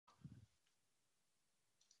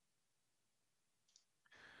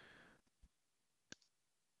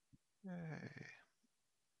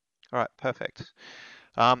All right, perfect.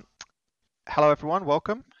 Hello, everyone.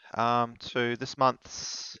 Welcome to this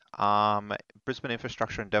month's Brisbane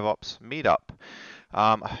Infrastructure and DevOps Meetup.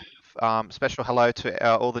 Um, Special hello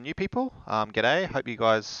to all the new people. G'day. Hope you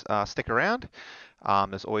guys stick around.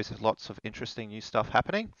 There's always lots of interesting new stuff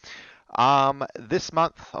happening. This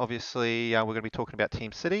month, obviously, we're going to be talking about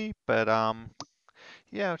TeamCity, but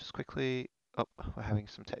yeah, just quickly. Oh, we're having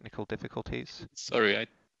some technical difficulties. Sorry, I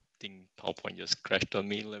think PowerPoint just crashed on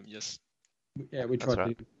me. Let me just. Yeah, we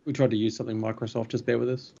tried to use something Microsoft. Just bear with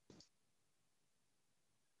us.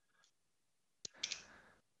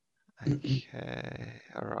 Okay,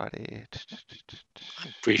 alrighty.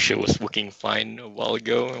 I'm pretty sure it was working fine a while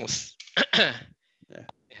ago. It was. Yeah.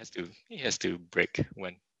 It has to break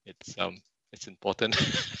when it's important.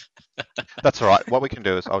 That's all right. What we can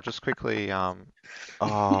do is I'll just quickly oh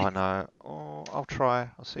no. Oh, I'll try.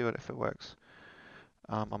 I'll see if it works.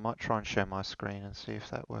 I might try and share my screen and see if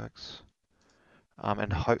that works.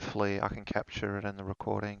 And hopefully I can capture it in the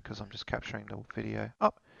recording because I'm just capturing the video. Oh,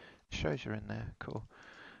 it shows you're in there. Cool.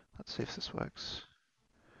 Let's see if this works.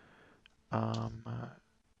 Let's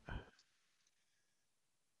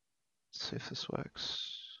see if this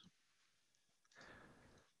works.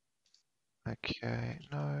 Okay,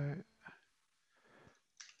 no.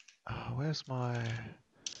 Oh, where's my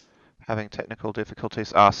having technical difficulties?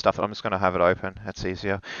 Stuff it. I'm just going to have it open. That's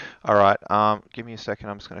easier. All right. Give me a second.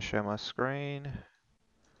 I'm just going to share my screen.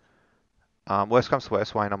 Worst comes to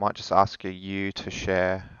worst, Wayne, I might just ask you to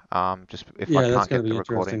share. Just if I can't get the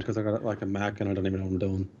recording. Because I got like a Mac and I don't even know what I'm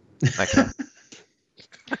doing. Okay.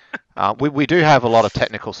 We do have a lot of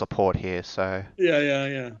technical support here, so.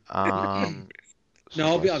 Yeah. No,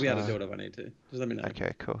 I'll be able to do it if I need to. Just let me know.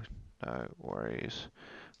 Okay, cool. No worries.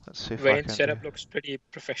 Let's see if Wayne's setup looks pretty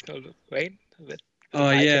professional, Wayne.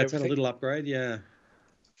 Yeah, it's had a little upgrade, yeah.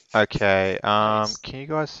 Okay, Nice. Can you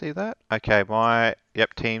guys see that? Okay,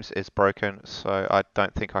 Teams is broken, so I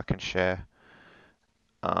don't think I can share.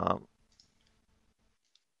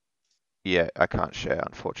 Yeah, I can't share,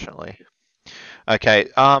 unfortunately. Okay,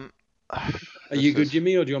 Are you good,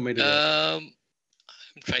 Jimmy, or do you want me to do it?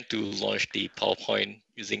 I'm trying to launch the PowerPoint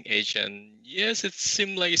using Edge, and yes, it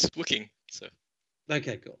seems like it's working. So.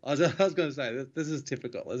 Okay, cool. I was going to say, this is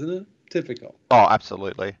typical, isn't it? Typical. Oh,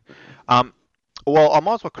 absolutely. Well, I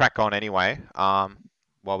might as well crack on anyway,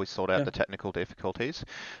 while we sort out the technical difficulties.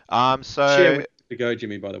 Share whenever to go,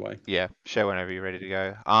 Jimmy, by the way. Yeah, share whenever you're ready to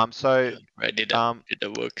go. Right, did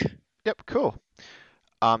that work? Yep, cool.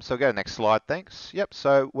 So go to the next slide, thanks. Yep,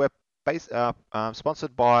 so we're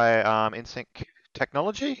sponsored by InSync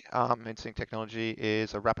Technology. InSync Technology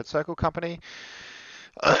is a rapid circle company.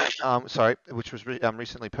 Which was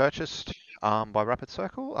recently purchased by Rapid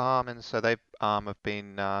Circle, and so they've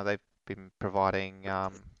been providing,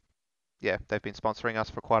 they've been sponsoring us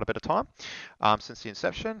for quite a bit of time since the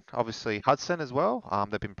inception. Obviously Hudson as well.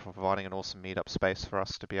 They've been providing an awesome meetup space for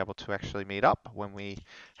us to be able to actually meet up when we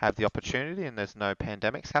have the opportunity and there's no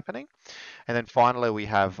pandemics happening. And then finally we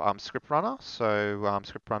have ScriptRunner. So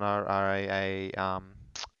ScriptRunner are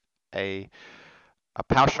a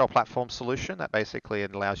PowerShell platform solution that basically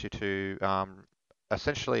allows you to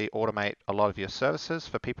essentially automate a lot of your services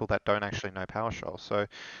for people that don't actually know PowerShell. So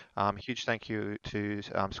huge thank you to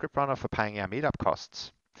ScriptRunner for paying our meetup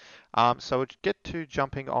costs. So we'll get to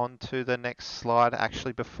jumping on to the next slide.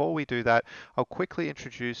 Actually, before we do that, I'll quickly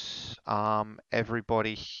introduce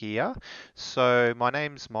everybody here. So my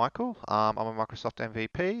name's Michael. I'm a Microsoft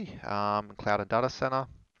MVP, Cloud and Data Center.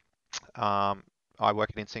 I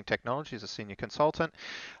work at InSync Technology as a senior consultant.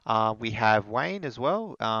 We have Wayne as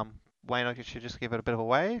well. Wayne, I should just give it a bit of a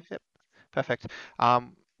wave. Yep, perfect.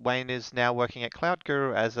 Wayne is now working at Cloud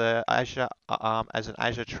Guru as an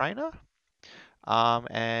Azure trainer,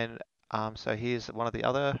 so he's one of the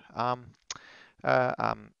other. I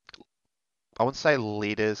wouldn't say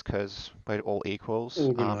leaders because we're all equals.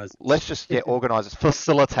 Organizers. Let's just organizers,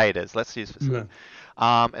 facilitators. Let's use facilitators.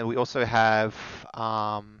 And we also have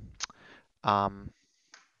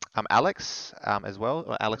Alex as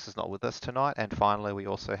well. Alex is not with us tonight. And finally, we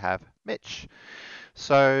also have Mitch.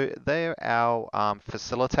 So they're our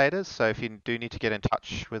facilitators. So if you do need to get in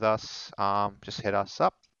touch with us, just hit us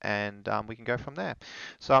up and we can go from there.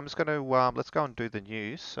 So I'm just going to, let's go and do the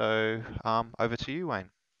news. So over to you, Wayne.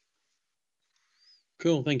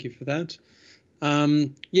 Cool, thank you for that.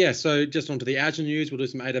 So just onto the Azure news, we'll do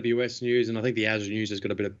some AWS news, and I think the Azure news has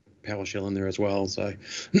got a bit of PowerShell in there as well. So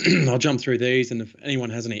I'll jump through these, and if anyone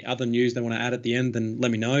has any other news they want to add at the end, then let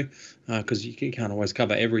me know, because you can't always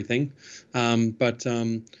cover everything.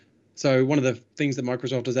 So one of the things that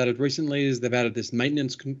Microsoft has added recently is they've added this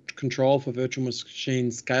maintenance control for virtual machine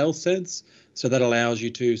scale sets. So that allows you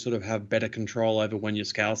to sort of have better control over when your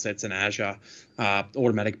scale sets in Azure,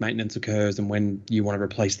 automatic maintenance occurs, and when you want to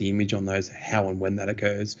replace the image on those, how and when that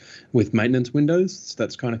occurs with maintenance windows. So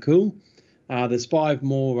that's kind of cool. There's 5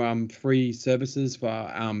 more free services for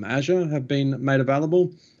Azure have been made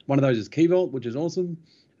available. One of those is Key Vault, which is awesome.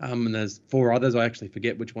 And there's 4 others. I actually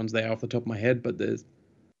forget which ones they are off the top of my head, but there's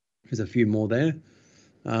a few more there.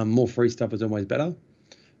 More free stuff is always better.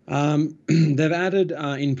 They've added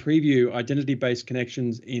in preview identity-based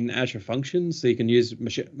connections in Azure Functions, so you can use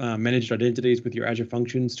managed identities with your Azure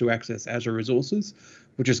Functions to access Azure resources,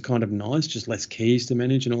 which is kind of nice, just less keys to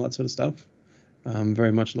manage and all that sort of stuff.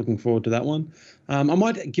 Very much looking forward to that one. I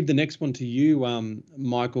might give the next one to you,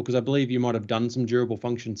 Michael, because I believe you might have done some durable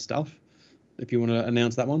function stuff, if you want to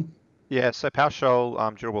announce that one. Yeah, so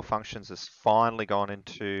PowerShell Durable Functions has finally gone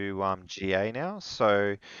into GA now.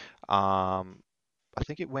 So I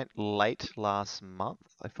think it went late last month,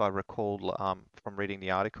 if I recall from reading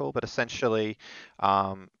the article. But essentially,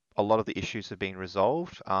 a lot of the issues have been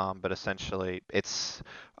resolved. But essentially, it's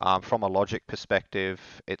from a logic perspective,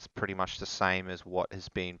 it's pretty much the same as what has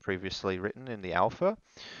been previously written in the alpha.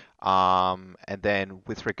 And then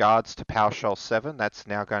with regards to PowerShell 7, that's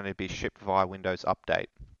now going to be shipped via Windows Update.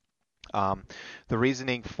 The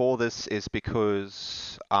reasoning for this is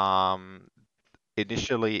because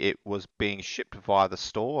initially it was being shipped via the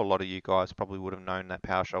store. A lot of you guys probably would have known that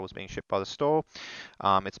PowerShell was being shipped by the store.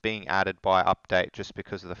 It's being added by update just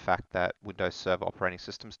because of the fact that Windows Server operating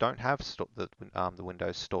systems don't have the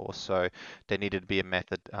Windows Store. So there needed to be a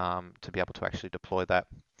method to be able to actually deploy that.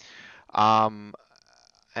 And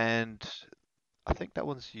I think that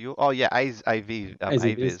one's your. Oh yeah,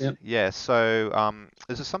 AVIS. Yep. Yeah. So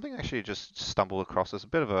this is something I actually just stumbled across. There's a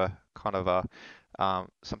bit of a kind of a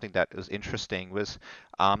something that was interesting was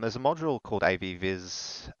there's a module called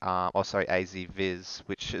AZViz,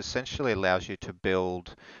 which essentially allows you to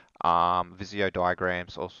build Visio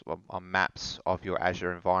diagrams or maps of your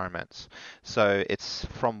Azure environments. So it's,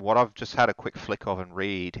 from what I've just had a quick flick of and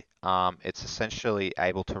read, it's essentially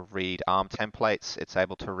able to read ARM templates. It's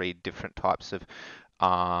able to read different types of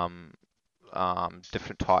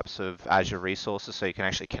Azure resources, so you can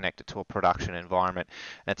actually connect it to a production environment,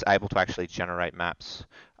 and it's able to actually generate maps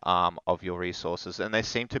of your resources, and they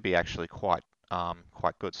seem to be actually quite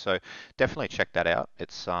good. So definitely check that out.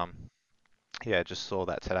 It's yeah, just saw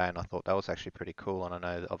that today, and I thought that was actually pretty cool. And I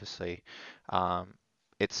know that obviously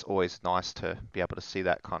it's always nice to be able to see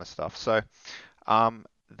that kind of stuff. So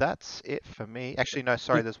that's it for me. Actually, no,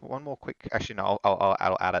 sorry, there's one more quick. Actually, no,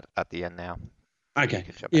 I'll add it at the end now. Okay.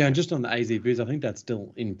 Yeah, and just on the AZViz, I think that's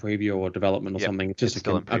still in preview or development or something. It's just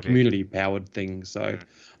a community-powered thing. So I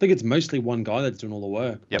think it's mostly one guy that's doing all the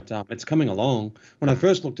work. Yep. But it's coming along. When I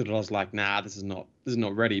first looked at it, I was like, nah, this is not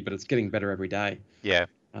ready, but it's getting better every day. Yeah.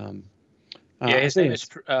 His name is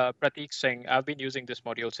Prateek Singh. I've been using this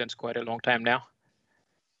module since quite a long time now.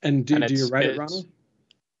 And do you rate it, Rana?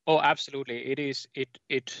 Oh, absolutely.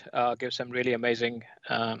 It gives some really amazing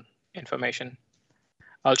information.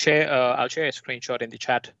 I'll share a screenshot in the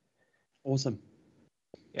chat. Awesome.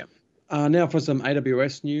 Yeah. Now for some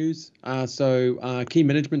AWS news. So key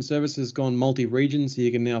management service has gone multi-region, so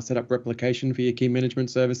you can now set up replication for your key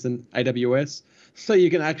management service in AWS. So you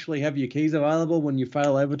can actually have your keys available when you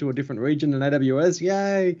fail over to a different region in AWS.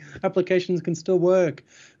 Yay! Applications can still work.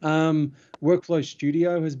 Workflow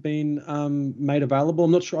Studio has been made available.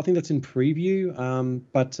 I'm not sure. I think that's in preview.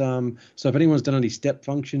 So if anyone's done any step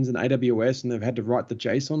functions in AWS and they've had to write the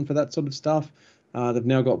JSON for that sort of stuff, they've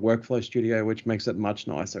now got Workflow Studio, which makes it much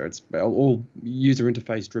nicer. It's all user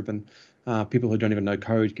interface driven. People who don't even know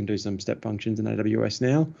code can do some step functions in AWS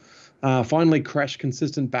now. Finally, crash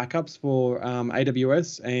consistent backups for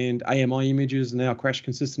AWS, and AMI images are now crash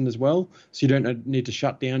consistent as well. So you don't need to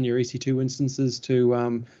shut down your EC2 instances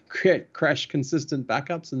to create crash consistent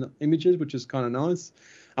backups and images, which is kind of nice.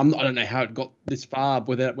 I don't know how it got this far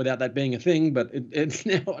without that being a thing, but it's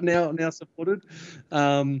now supported.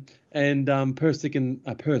 Per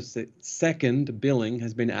second billing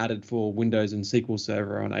has been added for Windows and SQL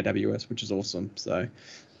Server on AWS, which is awesome. So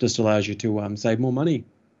just allows you to save more money.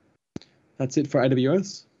 That's it for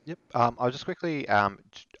AWS. Yep. I'll just quickly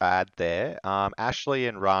add there. Ashley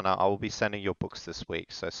and Rana, I will be sending your books this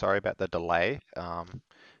week. So sorry about the delay.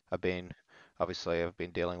 I've been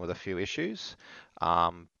dealing with a few issues,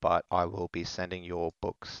 but I will be sending your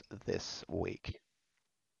books this week.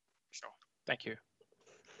 Sure. Thank you.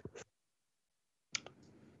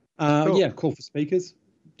 Cool. Yeah, call for speakers.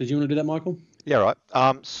 Did you want to do that, Michael? Yeah, right.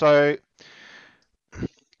 So,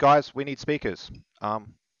 guys, we need speakers.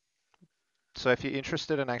 So if you're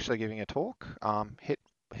interested in actually giving a talk,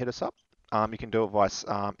 hit us up. You can do it via,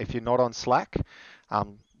 if you're not on Slack,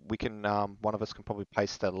 we can, one of us can probably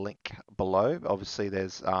paste a link below. Obviously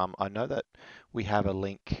there's, I know that we have a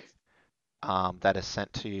link that is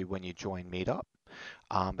sent to you when you join Meetup.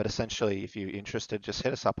 But essentially, if you're interested, just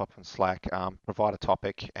hit us up on Slack, provide a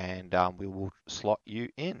topic, and we will slot you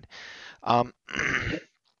in.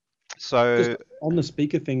 So just on the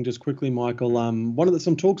speaker thing, just quickly, Michael,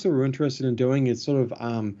 some talks that we're interested in doing is sort of,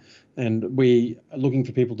 and we are looking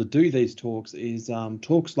for people to do these talks, is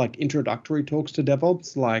talks like introductory talks to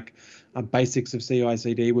DevOps, like basics of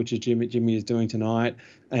CI/CD, which is Jimmy is doing tonight,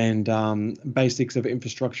 and basics of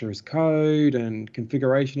infrastructure as code and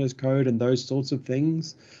configuration as code and those sorts of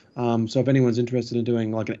things. So if anyone's interested in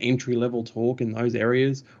doing like an entry-level talk in those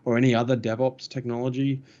areas or any other DevOps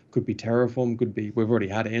technology, could be Terraform, could be, we've already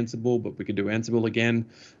had Ansible, but we could do Ansible again,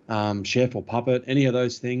 Chef or Puppet, any of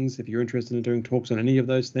those things. If you're interested in doing talks on any of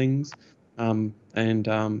those things,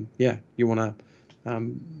 yeah, you want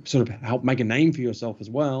to sort of help make a name for yourself as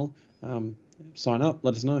well, sign up,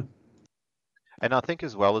 let us know. And I think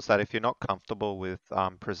as well as that, if you're not comfortable with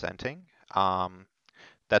presenting,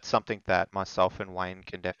 that's something that myself and Wayne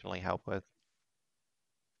can definitely help with.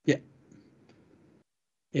 Yeah.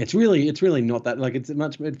 It's really not that, like,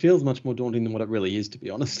 it feels much more daunting than what it really is, to be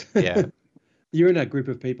honest. Yeah. You're in a group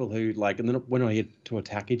of people who, like, and we're not here to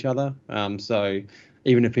attack each other. So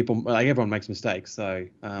even if people, like, everyone makes mistakes. So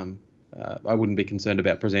I wouldn't be concerned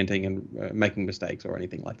about presenting and making mistakes or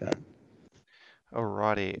anything like that.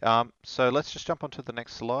 Alrighty. So let's just jump onto the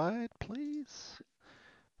next slide, please.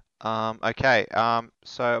 Okay.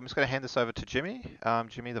 So I'm just going to hand this over to Jimmy.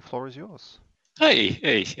 Jimmy, the floor is yours.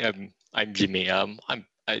 Hey, I'm Jimmy.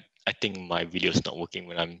 I think my video is not working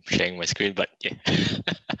when I'm sharing my screen, but yeah.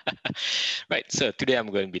 Right. So today I'm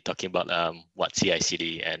going to be talking about what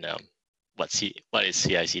CI/CD and what is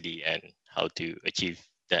CI/CD and how to achieve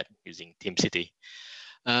that using TeamCity.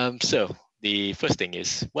 So the first thing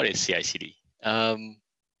is, what is CI/CD?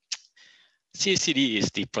 CI/CD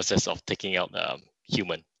is the process of taking out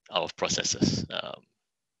human out of processes.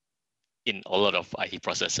 In a lot of IT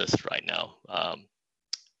processes right now,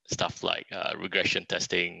 stuff like regression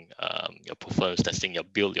testing, your performance testing, your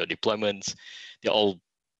build, your deployments, they all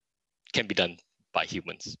can be done by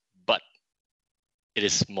humans, but it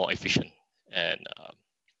is more efficient and how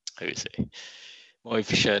do you say, more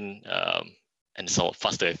efficient and so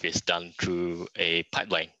faster if it's done through a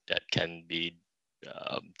pipeline that can be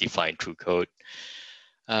defined through code.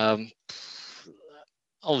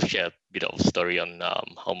 I'll share a bit of story on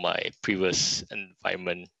how my previous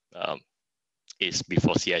environment is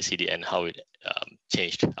before CI/CD and how it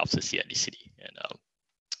changed after CI/CD.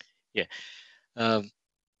 And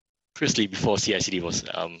previously, before CI/CD was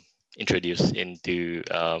introduced into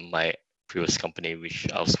my previous company, which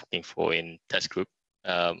I was working for in test group,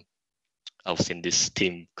 I was in this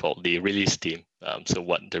team called the release team. So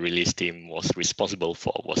what the release team was responsible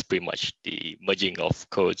for was pretty much the merging of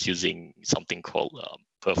codes using something called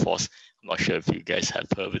Perforce. I'm not sure if you guys have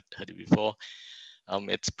heard it before.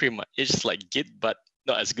 It's pretty much, it's like Git, but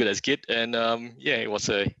not as good as Git. And yeah, it was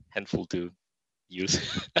a handful to use.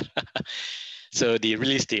 So the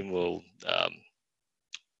release team will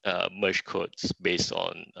merge codes based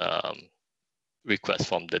on requests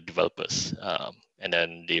from the developers. And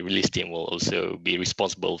then the release team will also be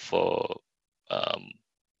responsible for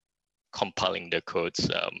compiling the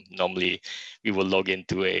codes. Normally, we will log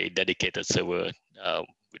into a dedicated server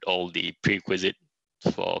with all the prerequisites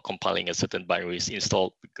for compiling a certain binary is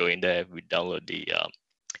installed. We go in there, we download the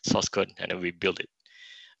source code, and then we build it.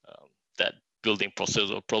 That building process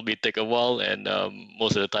will probably take a while, and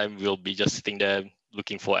most of the time we'll be just sitting there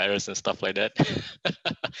looking for errors and stuff like that.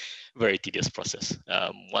 Very tedious process.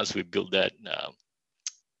 Once we build that,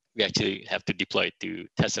 we actually have to deploy it to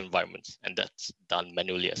test environments, and that's done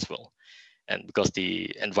manually as well. And because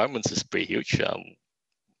the environments is pretty huge,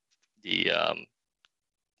 the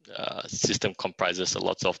system comprises a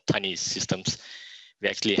lot of tiny systems. We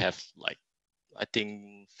actually have, like, I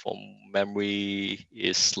think from memory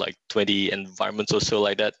is like 20 environments or so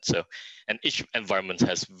like that. So, and each environment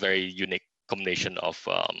has very unique combination of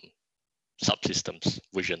subsystems,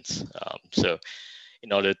 versions. So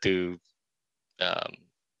in order to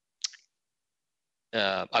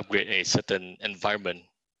upgrade a certain environment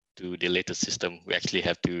to the latest system, we actually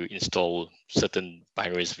have to install certain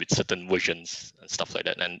binaries with certain versions and stuff like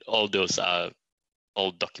that. And all those are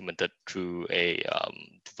all documented through a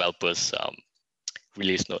developer's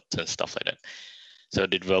release notes and stuff like that. So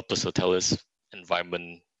the developers will tell us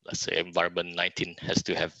environment, let's say environment 19 has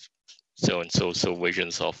to have so and so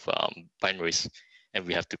versions of binaries, and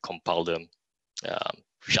we have to compile them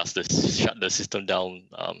shut the system down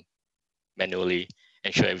manually,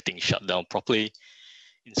 ensure everything shut down properly,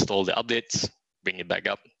 install the updates, bring it back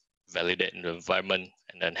up, validate in the environment,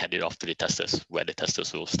 and then hand it off to the testers, where the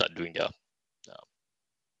testers will start doing their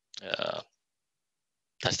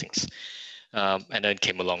testings. And then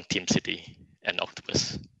came along TeamCity and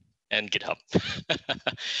Octopus and GitHub.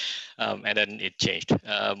 And then it changed.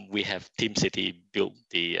 We have TeamCity built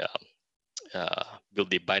the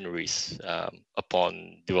binaries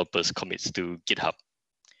upon developers' commits to GitHub.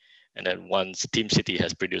 And then once TeamCity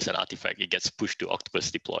has produced an artifact, it gets pushed to Octopus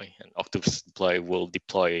deploy, and Octopus deploy will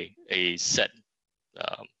deploy a set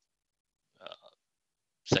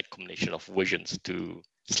combination of versions to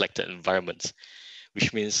selected environments,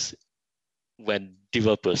 which means when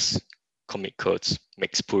developers commit codes,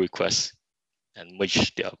 makes pull requests, and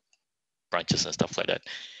merge their branches and stuff like that,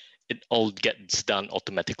 it all gets done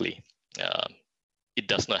automatically. It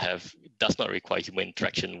does not require human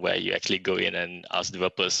interaction where you actually go in and ask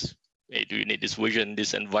developers, hey, do you need this version,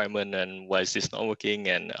 this environment, and why is this not working?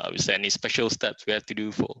 And is there any special steps we have to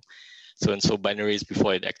do for so-and-so binaries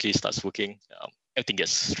before it actually starts working? Everything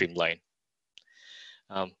gets streamlined,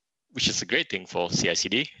 which is a great thing for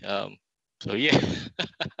CI/CD. So yeah,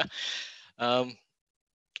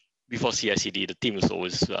 before CI/CD, the team is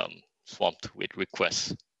always swamped with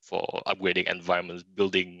requests for upgrading environments,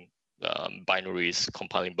 building binaries,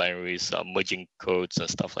 compiling binaries, merging codes and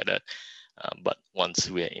stuff like that. But once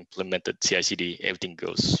we implemented CI/CD, everything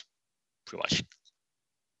goes pretty much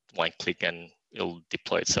one click and it'll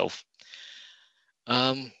deploy itself.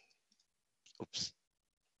 Oops,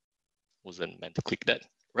 wasn't meant to click that.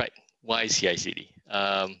 Right, why CI/CD?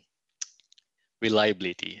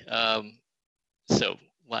 Reliability. So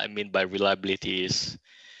what I mean by reliability is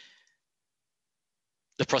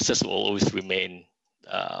the process will always remain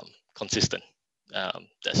consistent.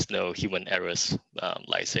 There's no human errors.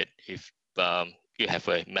 Like I said, if you have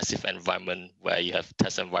a massive environment where you have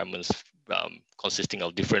test environments consisting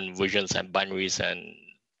of different versions and binaries and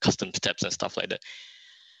custom steps and stuff like that,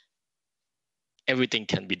 everything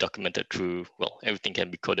can be documented through, everything can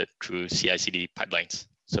be coded through CI/CD pipelines,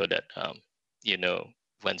 so that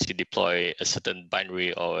once you deploy a certain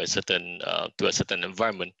binary or a certain to a certain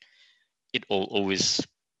environment, it will always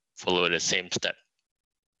follow the same step.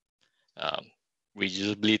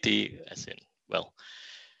 Reusability, as in,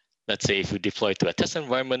 let's say if you deploy to a test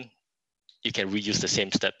environment, you can reuse the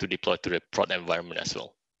same step to deploy to the prod environment as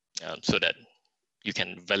well, so that you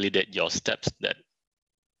can validate your steps that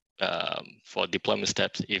for deployment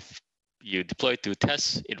steps. If you deploy to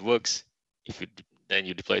test, it works. If you then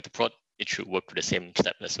you deploy to prod, it should work to the same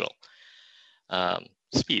step as well.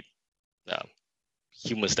 Speed.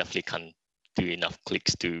 Humans definitely can't do enough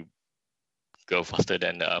clicks to go faster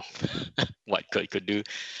than what code could do.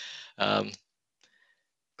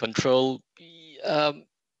 Control.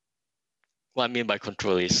 What I mean by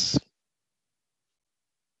control is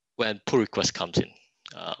when pull request comes in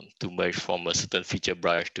to merge from a certain feature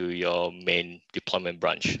branch to your main deployment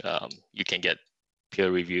branch, you can get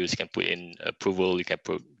peer reviews, you can put in approval, you can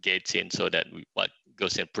put gates in, so that what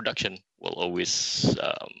goes in production will always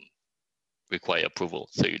require approval,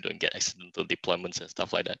 so you don't get accidental deployments and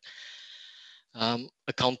stuff like that.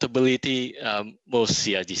 Accountability, most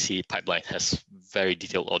CI/CD pipeline has very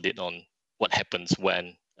detailed audit on what happens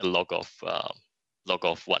when a log of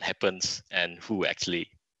what happens and who actually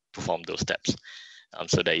performed those steps,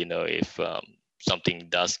 so that if something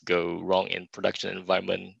does go wrong in production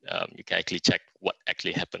environment, you can actually check what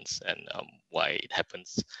actually happens and why it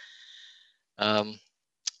happens.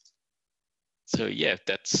 So yeah,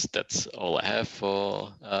 that's all I have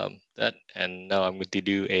for that. And now I'm going to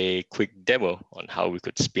do a quick demo on how we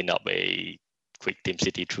could spin up a quick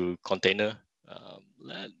TeamCity through container.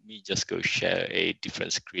 Let me just go share a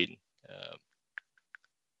different screen.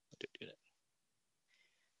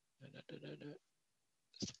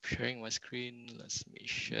 Stop sharing my screen. Let me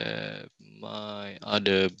share my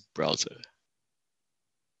other browser.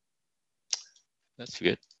 That's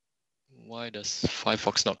weird. Why does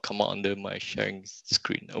Firefox not come out under my sharing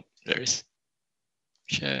screen? Oh, there it is.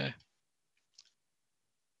 Share.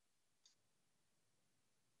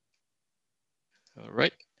 All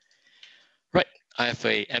right. Right. I have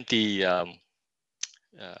a empty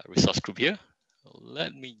resource group here.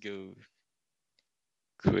 Let me go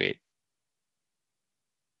create.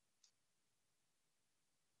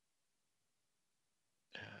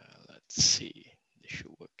 Let's see. This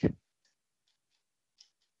should work.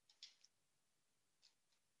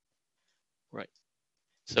 Right.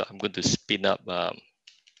 So I'm going to spin up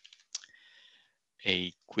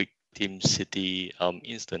a quick TeamCity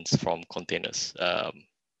instance from containers.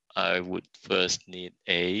 I would first need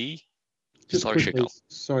a Just storage quickly, account.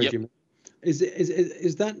 sorry, Yep. Jimmy. Is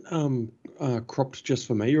that cropped just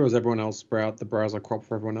for me, or is everyone else the browser cropped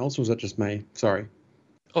for everyone else, or is that just me? Sorry.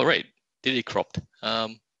 All right, did it cropped?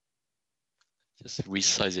 Just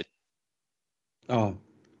resize it. Oh,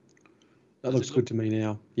 that looks good to me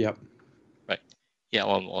now. Yep. Right. Yeah,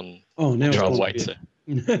 on Oh, now ultra it's wide. So.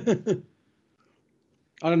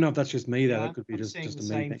 I don't know if that's just me though. Yeah, That could be I'm just seeing a the me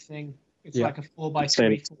same thing. thing. It's Yeah. like a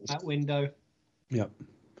 4x3 format window. Yep.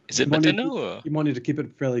 Is it better now? Or? You might need to keep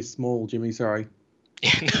it fairly small, Jimmy. Sorry.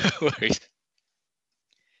 Yeah, no worries.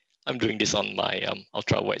 I'm doing this on my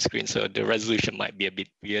ultra wide screen, so the resolution might be a bit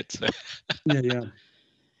weird. So. Yeah.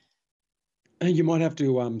 And you might have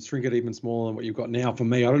to shrink it even smaller than what you've got now. For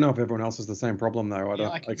me, I don't know if everyone else has the same problem though.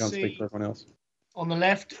 I can't speak for everyone else. On the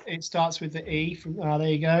left, it starts with the E. There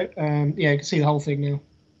you go. Yeah, you can see the whole thing now.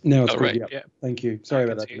 No, it's good. Right. Yeah. Thank you. Sorry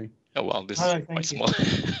about that, Jimmy. Oh wow, this is quite small.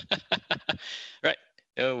 Right.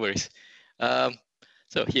 No worries.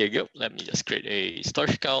 So here you go. Let me just create a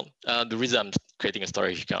storage account. The reason I'm creating a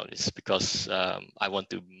storage account is because I want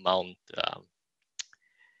to mount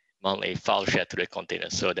a file share to the container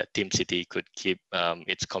so that TeamCity could keep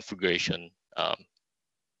its configuration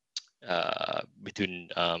between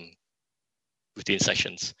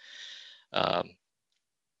sessions.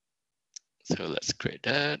 So let's create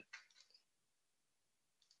that.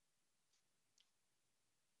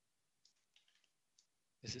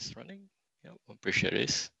 Is this running? Yeah, I'm pretty sure it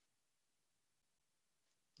is.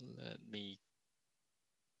 Let me.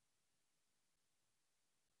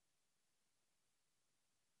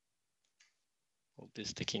 Oh, this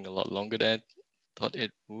is taking a lot longer than I thought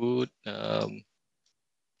it would. Come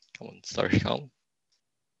on, storage account.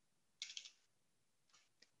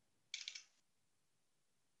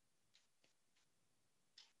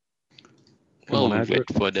 Well, we'll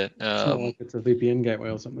wait for that. It's not like it's a VPN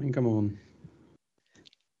gateway or something. Come on.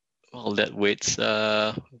 Well, that waits.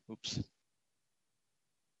 Oops.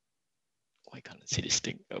 Why can't I see this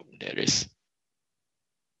thing? Oh, there it is.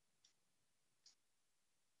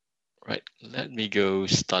 Right. Let me go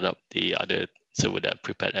start up the other server that I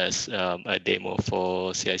prepared as a demo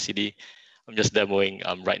for CI/CD. I'm just demoing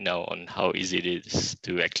right now on how easy it is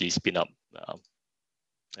to actually spin up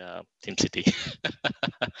TeamCity.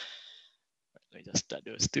 Let me just start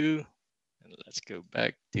those two, and let's go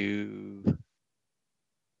back to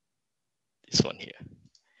this one here.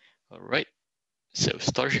 All right, so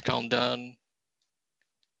storage account done.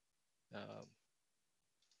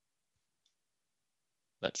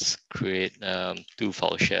 Let's create 2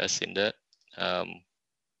 file shares in that.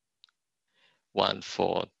 One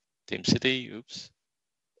for TeamCity, oops,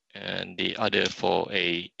 and the other for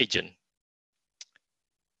a agent.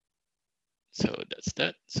 So that's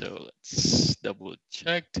that. So let's double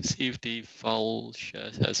check to see if the file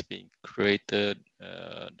share has been created.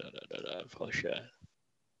 File share.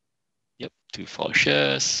 Yep, 2 file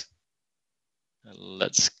shares. And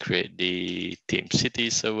let's create the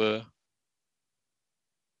TeamCity server.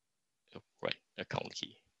 Oh, right, account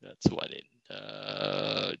key. That's what it.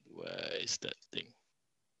 Where is that thing?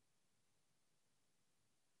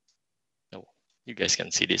 Oh, you guys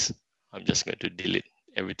can see this. I'm just going to delete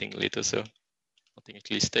everything later, so nothing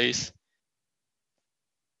actually stays.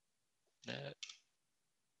 There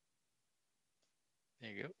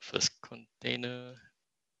you go. First container.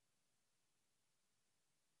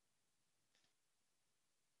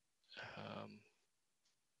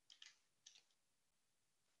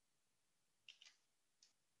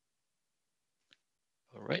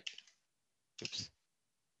 All right. Oops.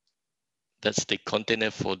 That's the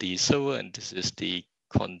container for the server, and this is the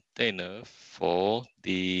container for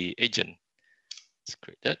the agent. Let's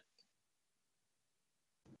create that.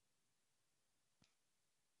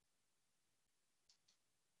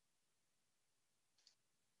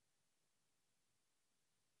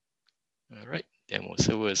 All right, demo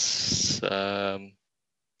servers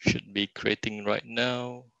should be creating right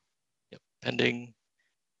now. Yep, pending.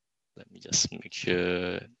 Let me just make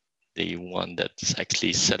sure the one that's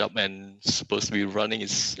actually set up and supposed to be running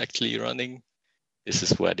is actually running. This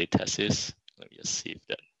is where the test is. Let me just see if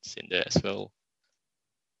that's in there as well.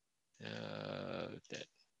 That.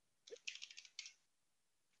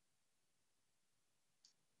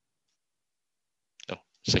 Oh,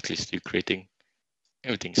 it's actually still creating.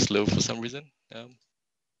 Everything's slow for some reason.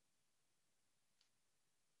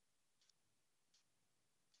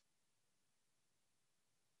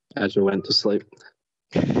 Azure went to sleep.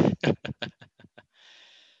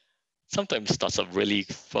 Sometimes it starts up really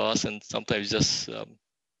fast and sometimes just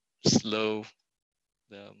slow.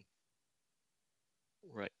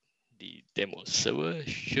 Right, the demo server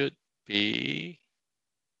should be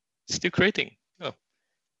still creating. Oh,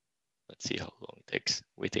 let's see how long it takes.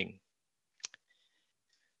 Waiting.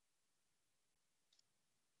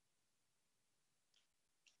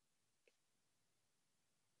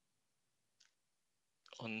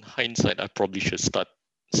 On hindsight, I probably should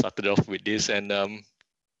started off with this and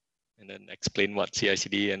then explain what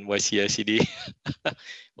CI/CD and why CI/CD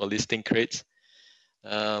all these thing creates.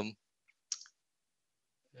 Come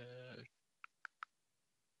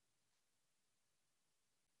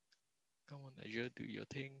on, Azure, do your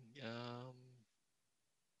thing.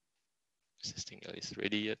 Is this thing is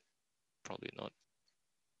ready yet? Probably not.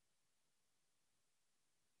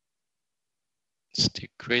 Still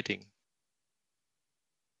creating.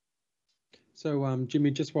 So,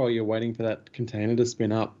 Jimmy, just while you're waiting for that container to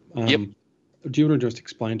spin up, Yep. do you want to just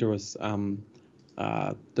explain to us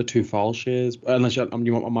the two file shares? Unless I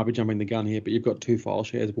might be jumping the gun here, but you've got two file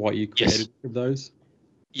shares. Why you created those?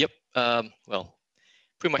 Yep. Well,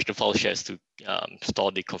 pretty much the file shares to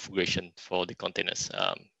store the configuration for the containers.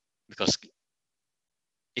 Because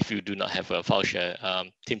if you do not have a file share,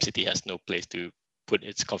 TeamCity has no place to put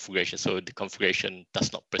its configuration, so the configuration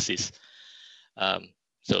does not persist.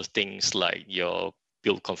 So things like your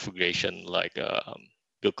build configuration,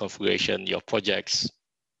 your projects,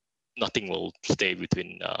 nothing will stay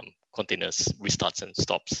between containers restarts and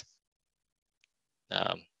stops.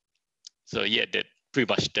 So yeah, that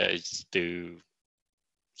pretty much does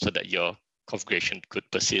so that your configuration could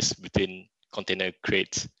persist between container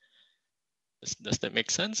creates. Does that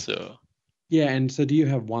make sense? Or? Yeah, and so do you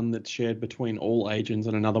have one that's shared between all agents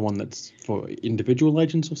and another one that's for individual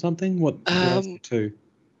agents or something? What are the two?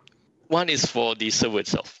 One is for the server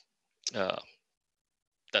itself.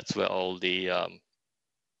 That's where all the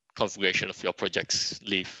configuration of your projects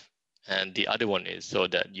live. And the other one is so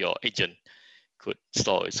that your agent could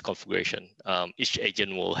store its configuration. Each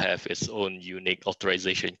agent will have its own unique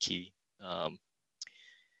authorization key.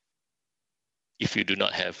 If you do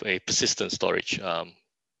not have a persistent storage,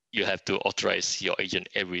 you have to authorize your agent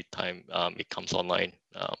every time it comes online.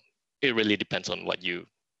 It really depends on what you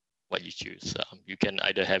choose. You can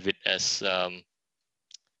either have it as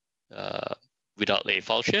without a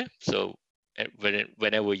file share. So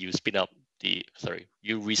whenever you spin up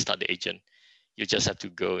you restart the agent, you just have to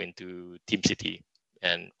go into TeamCity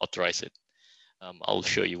and authorize it. I'll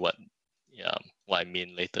show you what I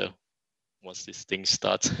mean later once this thing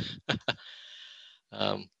starts.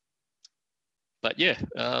 But yeah,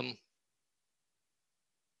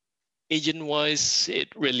 agent-wise, it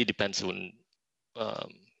really depends on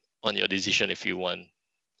your decision if you want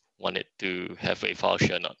it to have a file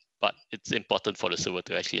share or not. But it's important for the server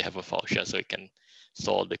to actually have a file share so it can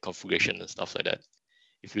store the configuration and stuff like that.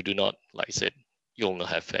 If you do not, like I said, you'll not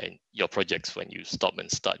have your projects when you stop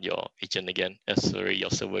and start your agent again, your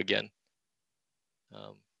server again.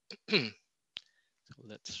 So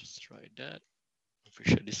let's try that. I'm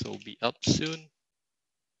pretty sure this will be up soon.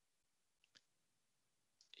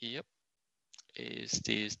 Yep. Is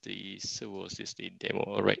this the server? Is this the demo?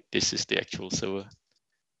 All right, this is the actual server.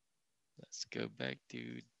 Let's go back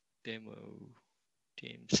to demo.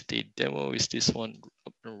 TeamCity demo. Is this one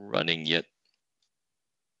up and running yet?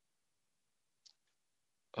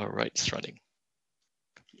 All right, it's running.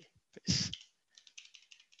 Copy, paste.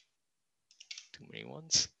 Too many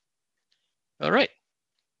ones. All right,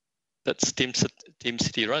 that's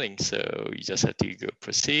TeamCity running. So you just have to go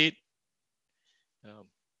proceed.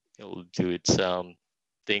 It'll do its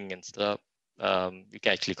thing and stuff. You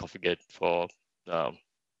can actually configure it for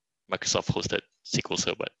Microsoft hosted SQL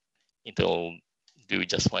Server, but Intel will do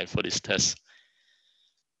just fine for this test.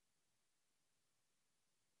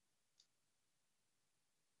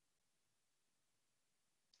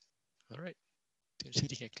 All right,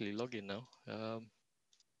 TeamCity can actually log in now.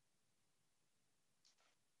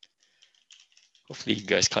 Hopefully you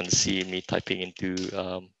guys can't see me typing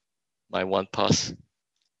into my OnePass.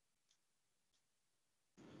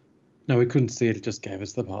 No, we couldn't see it. It just gave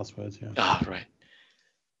us the passwords. Yeah. Ah, right.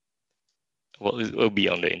 Well, it will be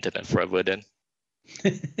on the internet forever then.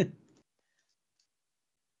 Come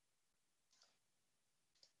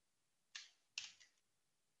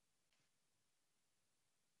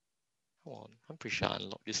on, I'm pretty sure I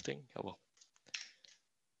unlocked this thing. Oh well.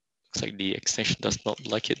 Looks like the extension does not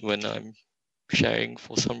like it when I'm sharing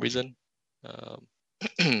for some reason. Let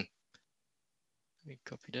me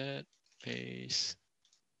copy that, paste.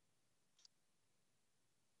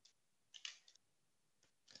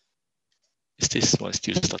 Is this one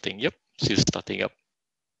still starting? Yep, still starting up.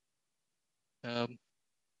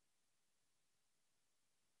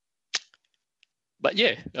 But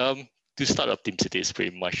yeah, to to start up TeamCity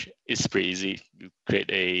is pretty easy. You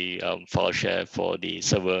create a file share for the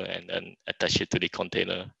server and then attach it to the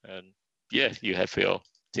container, and yeah, you have your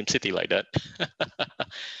TeamCity like that.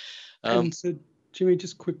 And so, Jimmy,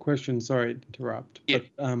 just quick question. Sorry to interrupt. Yeah.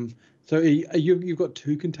 But, so you've got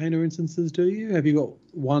two container instances, do you? Have you got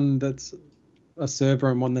one that's a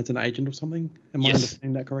server and one that's an agent or something? Am I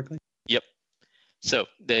understanding that correctly? Yep. So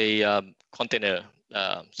the container,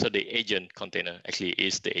 so the agent container actually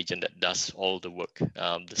is the agent that does all the work.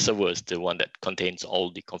 The server is the one that contains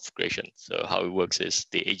all the configuration. So how it works is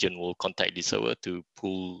the agent will contact the server to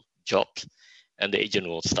pull jobs, and the agent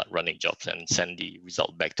will start running jobs and send the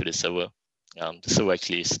result back to the server. The server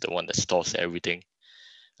actually is the one that stores everything.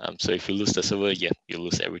 So if you lose the server, yeah, you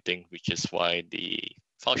lose everything, which is why the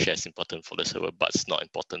file share is important for the server, but it's not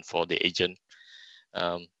important for the agent.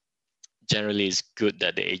 Generally, it's good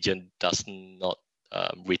that the agent does not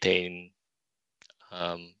retain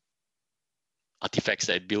artifacts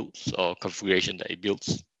that it builds or configuration that it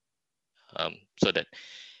builds, so that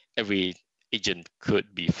every agent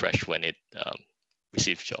could be fresh when it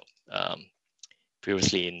receives job.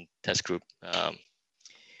 Previously in test group,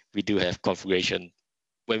 we do have configuration.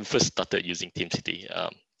 When we first started using TeamCity,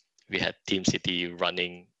 we had TeamCity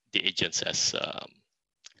running the agents as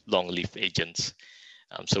long-lived agents.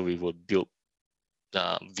 So we would build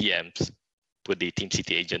VMs, put the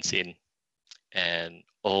TeamCity agents in, and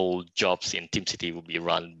all jobs in TeamCity will be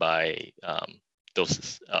run by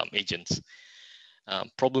those agents.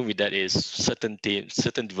 Problem with that is certain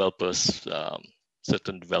developers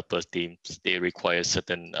teams, they require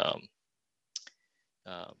certain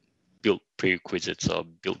build prerequisites or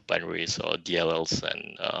build binaries or DLLs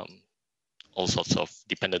and all sorts of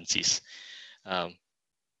dependencies.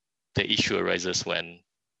 The issue arises when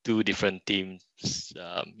two different teams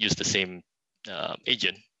use the same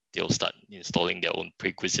agent. They'll start installing their own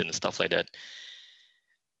prerequisites and stuff like that.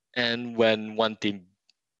 And when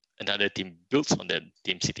another team builds on that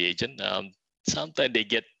TeamCity agent, sometimes they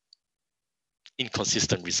get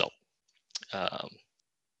inconsistent result.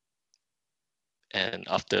 And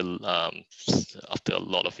after a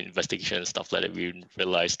lot of investigation and stuff like that, we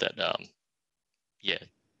realized that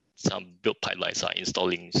some build pipelines are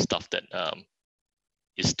installing stuff that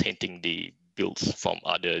is tainting the builds from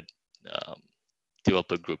other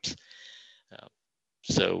developer groups.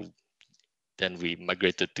 So then we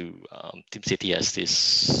migrated to TeamCity has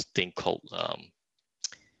this thing called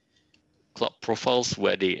cloud profiles,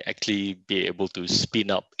 where they actually be able to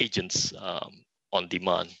spin up agents on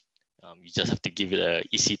demand. You just have to give it a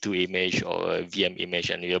EC2 image or a VM image,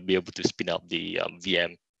 and you'll be able to spin up the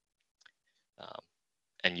VM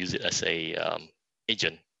and use it as a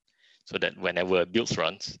agent, so that whenever a build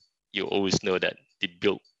runs, you always know that the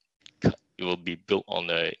build it will be built on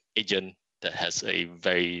an agent that has a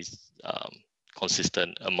very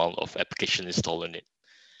consistent amount of application installed in it.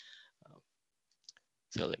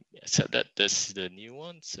 So let me accept that. This is the new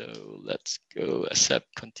one. So let's go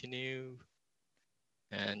accept, continue.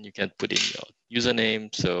 And you can put in your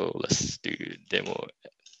username. So let's do demo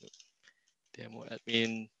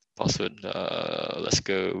admin password. Let's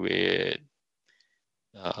go with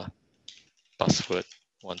password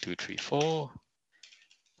 1234.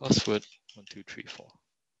 Password 1234.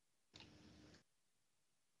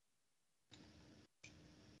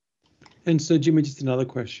 And so, Jimmy, just another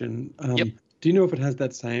question. Yep. Do you know if it has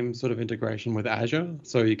that same sort of integration with Azure,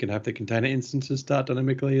 so you can have the container instances start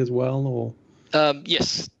dynamically as well, or?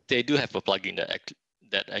 Yes, they do have a plugin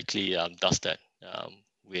that actually does that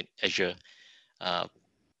with Azure.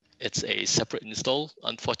 It's a separate install,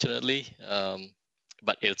 unfortunately,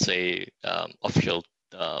 but it's a official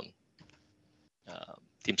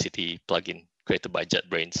TeamCity plugin created by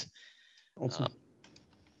JetBrains. Awesome.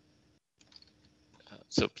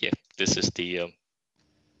 So yeah, this is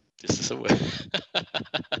a way.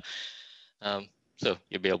 So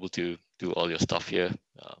you'll be able to do all your stuff here.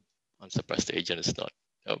 I'm surprised the agent is not.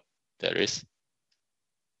 Oh, there is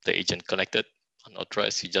the agent connected,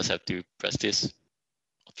 unauthorized. You just have to press this,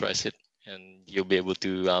 authorize it, and you'll be able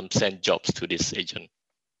to send jobs to this agent.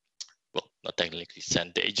 Well, not technically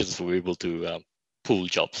send. The agents will be able to pull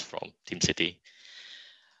jobs from TeamCity.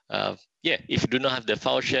 Yeah, if you do not have the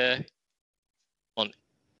file share, on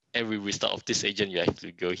every restart of this agent, you have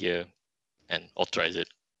to go here and authorize it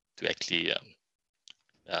to actually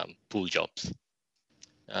pull jobs.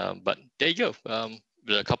 But there you go.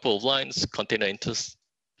 With a couple of lines,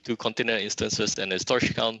 two container instances, and a storage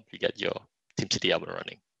account, you get your TeamCity up and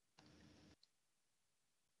running.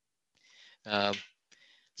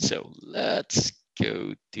 So let's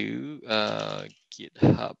go to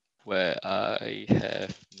GitHub, where I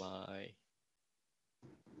have my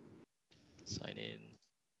Sign in.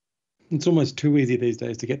 It's almost too easy these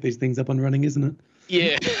days to get these things up and running, isn't it?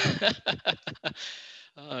 Yeah.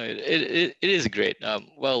 It is great.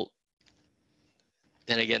 Well,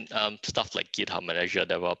 then again, stuff like GitHub and Azure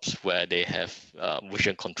DevOps, where they have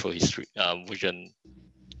version control history, version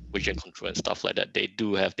control and stuff like that, they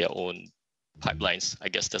do have their own pipelines. I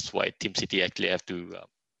guess that's why TeamCity actually have to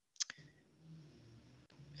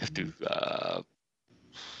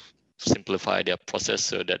simplify their process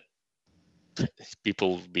so that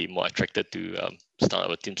people will be more attracted to start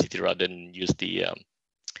with TeamCity rather than use the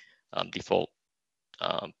default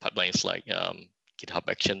pipelines like GitHub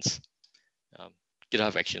Actions.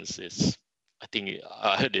 GitHub Actions is, I think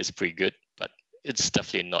I heard it's pretty good, but it's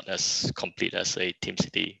definitely not as complete as a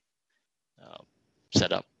TeamCity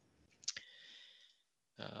setup.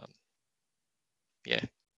 Yeah,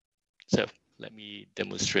 so let me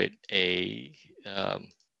demonstrate a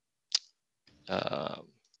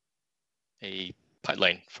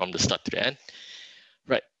pipeline from the start to the end.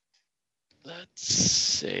 Right. Let's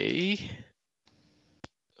say,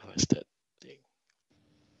 what's that thing?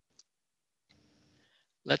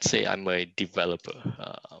 Let's say I'm a developer.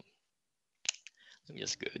 Let me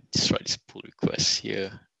just go destroy this pull request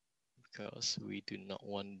here because we do not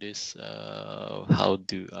want this. How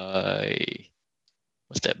do I,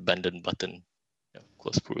 what's that abandon button? No,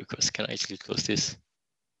 close pull request. Can I actually close this?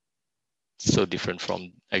 It's so different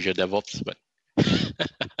from Azure DevOps, but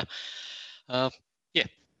yeah.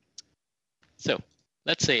 So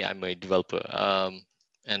let's say I'm a developer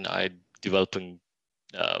and I'm developing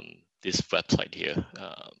this website here.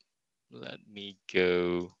 Let me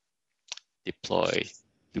go deploy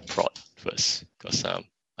to prod first because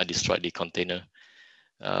I destroyed the container.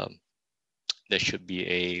 There should be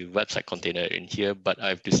a website container in here, but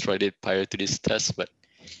I've destroyed it prior to this test. But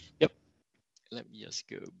yep, let me just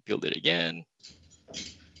go build it again.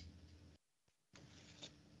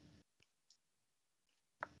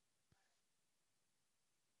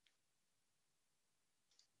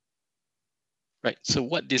 Right, so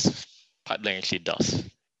what this pipeline actually does,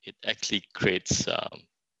 it actually creates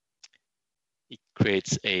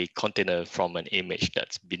a container from an image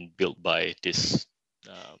that's been built by this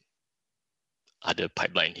other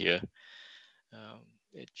pipeline here.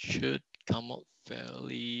 It should come out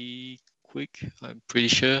fairly quick, I'm pretty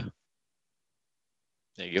sure.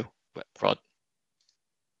 There you go, web prod.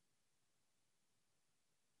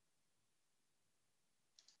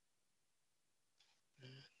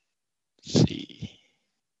 Let's see.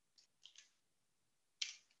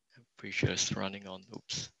 I'm pretty sure it's running on,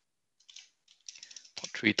 oops,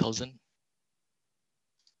 3000.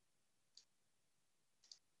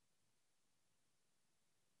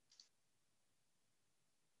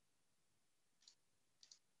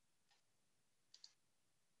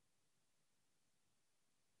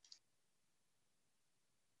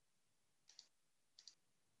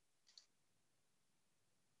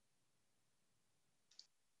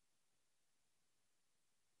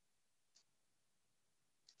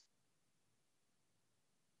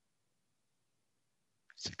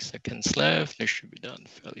 Six seconds left. This should be done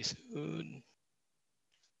fairly soon.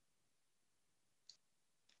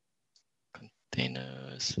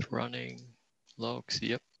 Containers running, logs,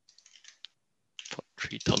 yep.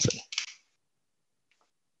 3000.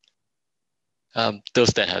 Those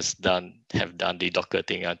that have done the Docker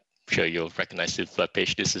thing, I'm sure you'll recognize this web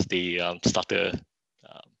page. This is the starter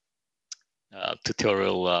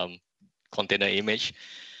tutorial container image.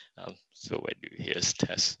 So what I do here is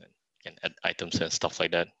test and can add items and stuff like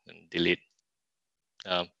that and delete.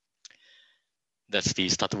 That's the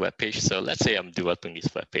starter web page. So let's say I'm developing this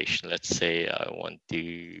web page. Let's say I want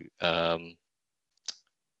to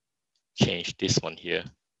change this one here.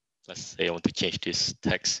 Let's say I want to change this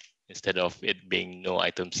text. Instead of it being no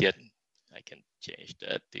items yet, I can change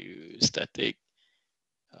that to static.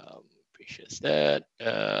 Appreciate that.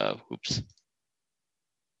 Oops.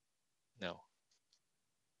 No.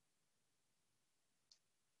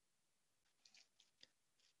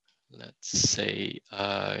 Let's say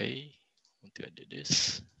I want to edit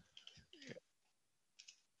this.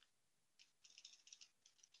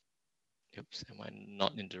 Oops, am I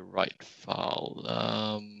not in the right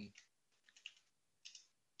file?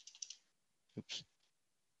 Oops.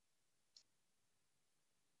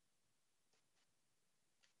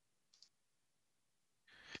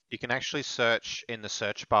 You can actually search in the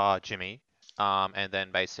search bar, Jimmy, and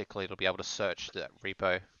then basically it'll be able to search that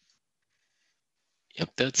repo. Yep,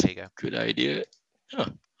 that's a good idea. Oh,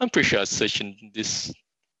 I'm pretty sure I searched in this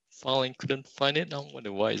file and couldn't find it. I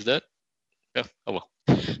wonder why is that. Oh well.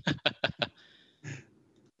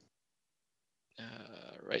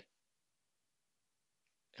 Right.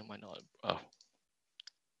 Am I not? Oh,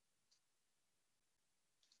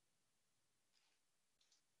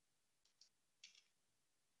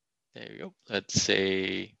 There we go. Let's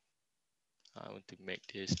say I want to make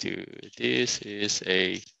this to, this is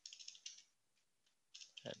a,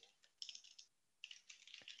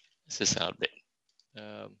 this is out bit.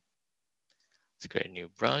 Let's create a new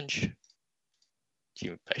branch.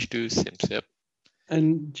 Jimmy patch 2, same step.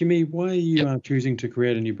 And Jimmy, why are you choosing to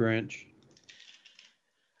create a new branch?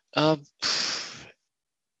 It's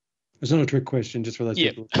not a trick question, just for those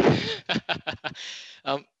people.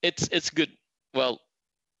 It's good. Well,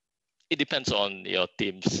 it depends on your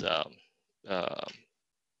team's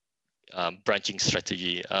branching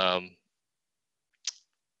strategy.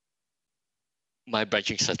 My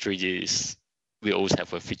branching strategy is we always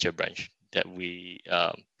have a feature branch that we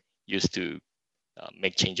use to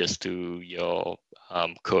make changes to your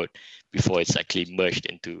code before it's actually merged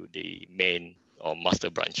into the main or master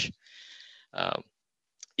branch.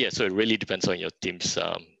 Yeah, so it really depends on your team's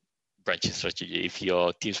branching strategy. If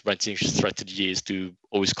your team's branching strategy is to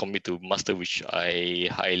always commit to master, which I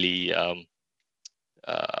highly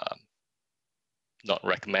not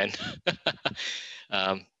recommend,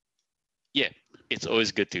 yeah, it's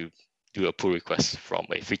always good to do a pull request from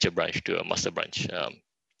a feature branch to a master branch,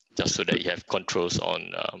 just so that you have controls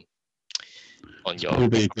on your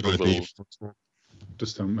global.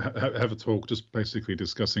 Just have a talk, just basically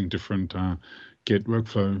discussing different Git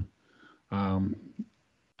workflow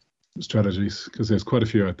strategies, because there's quite a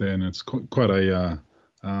few out there, and it's quite a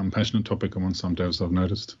passionate topic among some devs, I've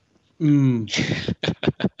noticed.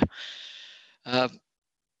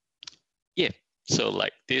 Yeah, so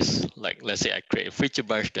like this, like let's say I create a feature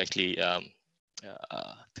branch to actually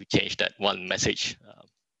to change that one message.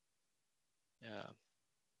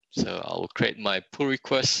 So I'll create my pull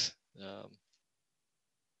request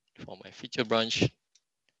for my feature branch,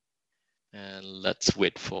 and let's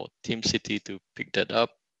wait for TeamCity to pick that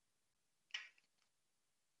up.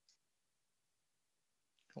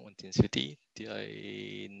 Come on, TeamCity, did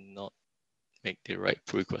I not make the right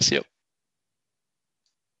pull request? Yep.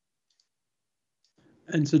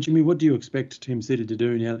 And so, Jimmy, what do you expect TeamCity to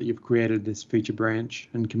do now that you've created this feature branch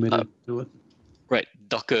and committed to it? Right,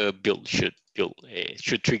 Docker build should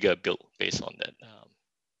trigger a build based on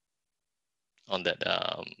that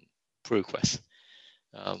pull request.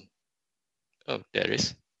 Oh, there it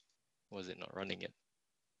is. Was it not running yet?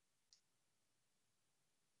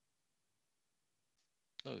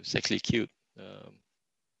 Oh, it's actually queued.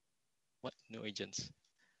 What? No agents.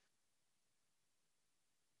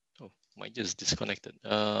 Oh, might just disconnected.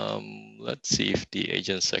 Let's see if the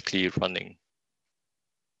agent's actually running.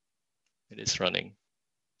 It is running.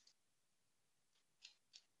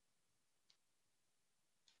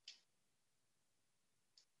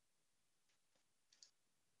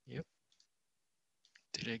 Yep.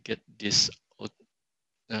 Did I get this?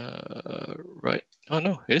 Right. Oh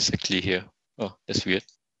no, it's actually here. Oh, that's weird.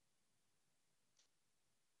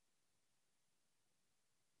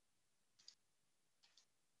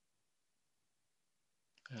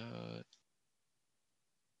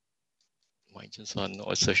 My agents are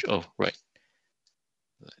not search. Oh, right.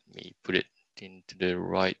 Let me put it into the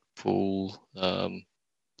right pool.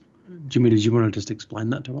 Jimmy, did you want to just explain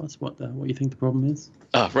that to us? What you think the problem is?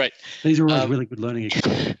 Oh, right. These are always really good learning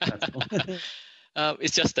experiences.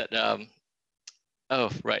 It's just that.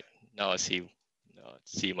 Oh, right. Now I see.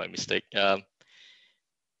 See my mistake.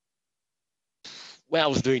 When I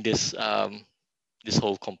was doing this, this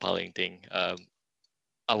whole compiling thing,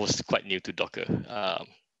 I was quite new to Docker.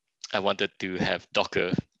 I wanted to have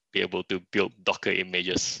Docker be able to build Docker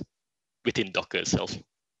images within Docker itself.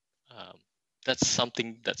 That's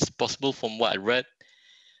something that's possible from what I read.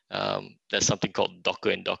 There's something called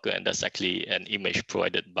Docker in Docker, and that's actually an image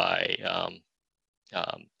provided by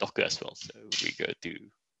Docker as well. So we go to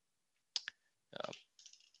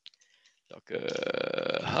Docker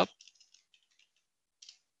Hub.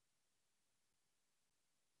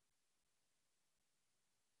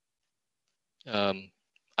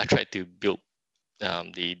 I tried to build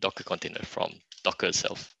the Docker container from Docker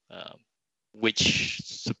itself, which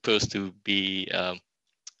is supposed to be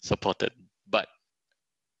supported, but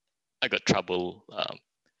I got trouble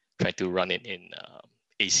trying to run it in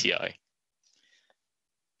ACI,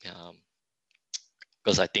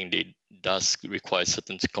 because I think it does require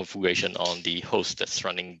certain configuration on the host that's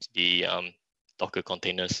running the Docker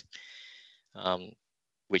containers,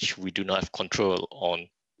 which we do not have control on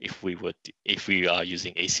if we are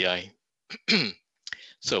using ACI.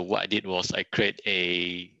 So what I did was I create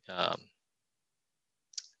a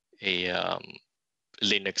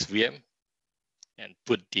Linux VM and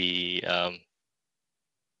put the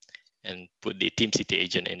TeamCity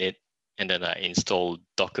agent in it, and then I installed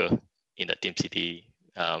Docker in the TeamCity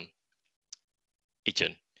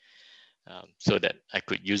agent. so that I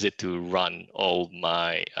could use it to run all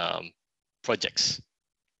my projects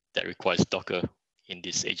that requires Docker in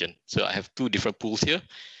this agent. So I have two different pools here.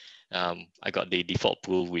 I got the default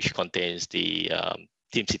pool, which contains the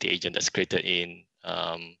TeamCity agent that's created in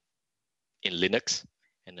Linux.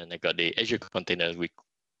 And then I got the Azure container, which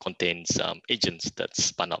contains agents that's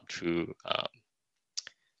spun up through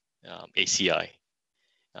ACI,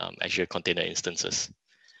 Azure Container Instances.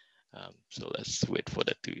 So let's wait for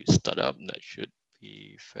that to start up. That should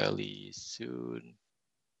be fairly soon.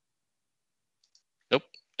 Nope,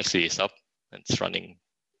 actually it's up and it's running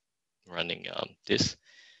this.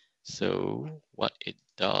 So what it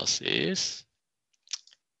does is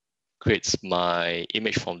creates my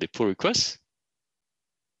image from the pull request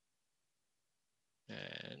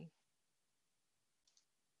and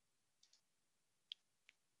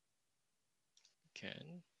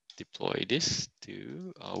can deploy this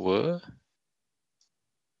to our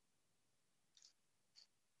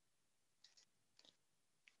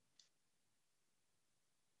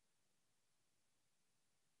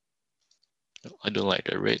I don't like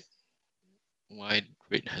the rate. Why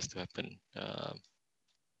rate has to happen?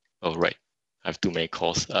 Oh, right. I have too many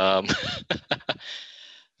calls. Right.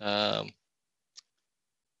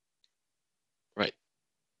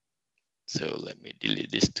 So let me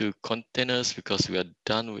delete these two containers because we are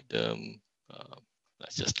done with them.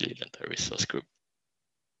 Let's just delete the entire resource group.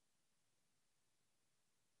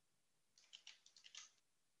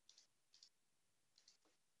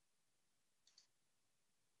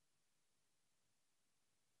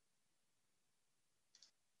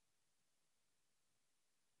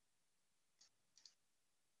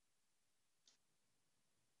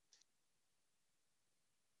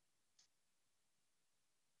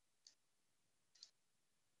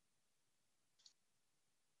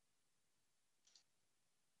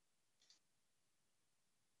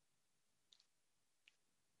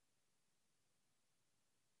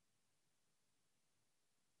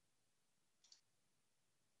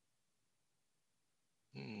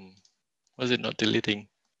 Was it not deleting?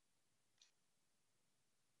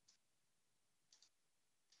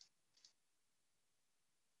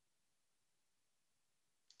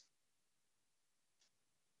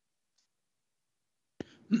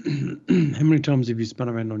 How many times have you spun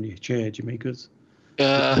around on your chair, Jimmy? Because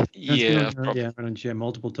yeah, yeah, around on your chair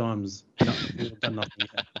multiple times. No, done nothing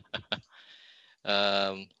yet.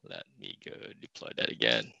 Let me go deploy that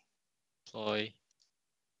again. Deploy.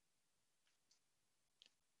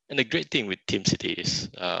 And the great thing with TeamCity is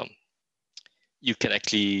you can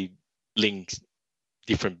actually link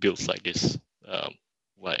different builds like this.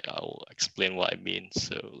 I'll explain what I mean.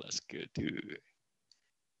 So let's go to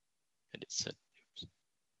edit set.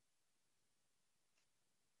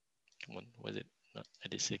 Come on, was it not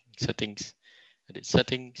edit settings? Edit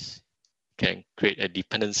settings. You can create a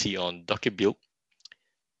dependency on Docker build.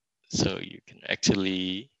 So you can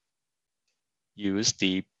actually use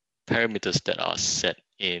the parameters that are set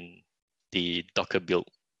in the Docker build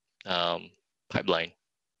pipeline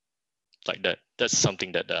like that. That's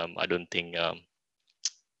something that I don't think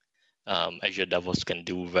Azure DevOps can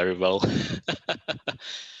do very well,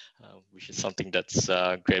 which is something that's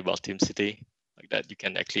great about TeamCity. Like that, you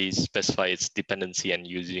can actually specify its dependency and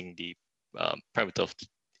using the parameter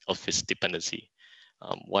of its dependency.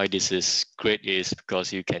 Why this is great is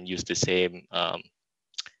because you can use the same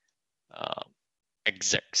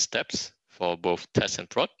exact steps for both test and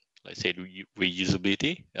prod, let's say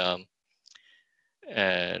reusability,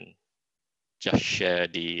 and just share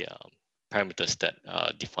the parameters that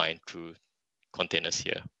are defined through containers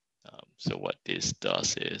here. So what this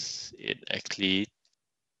does is it actually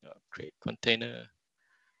create container.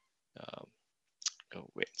 Oh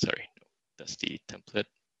wait, sorry, no, that's the template.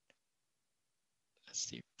 That's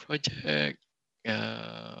the project.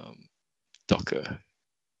 Docker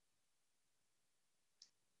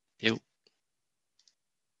build.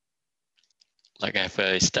 Like I have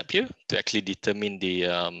a step here to actually determine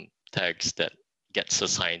the tags that gets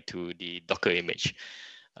assigned to the Docker image.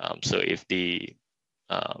 So if the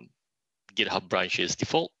GitHub branch is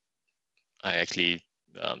default, I actually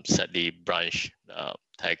set the branch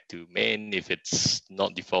tag to main. If it's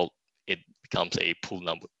not default, it becomes a pull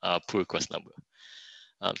request number.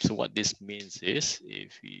 So what this means is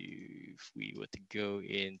if we were to go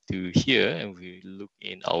into here and we look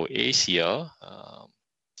in our ACR,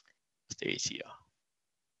 what's the ACR?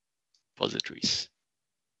 Repositories.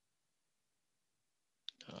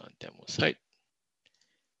 Demo site.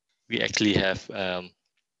 We actually have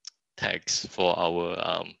tags for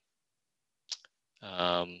our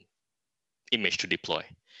image to deploy.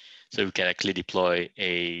 So we can actually deploy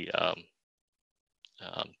a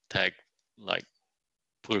tag like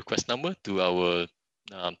pull request number to our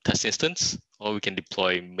test instance, or we can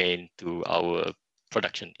deploy main to our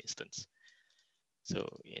production instance. So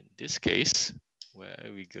in this case, where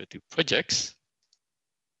we go to projects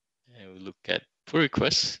and we look at pull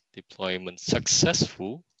requests, deployment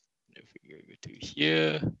successful. If we go to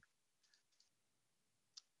here,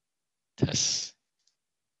 test.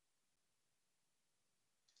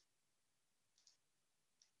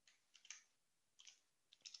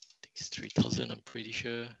 I think it's 3,000, I'm pretty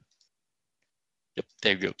sure. Yep,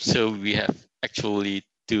 there we go. So we have actually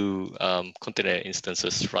two container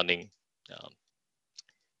instances running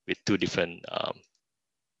with two different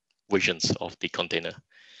versions of the container,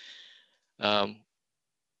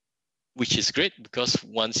 which is great because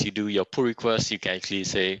once you do your pull request, you can actually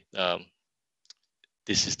say,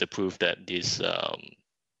 this is the proof that this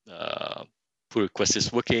pull request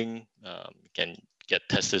is working. You can get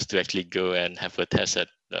testers to actually go and have a test at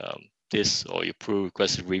this, or your pull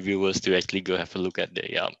request reviewers to actually go have a look at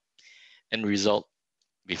the end result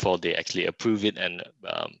before they actually approve it and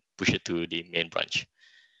push it to the main branch.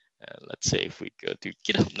 Let's say if we go to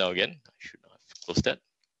GitHub now again, I should not have closed that.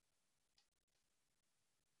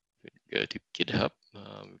 We go to GitHub,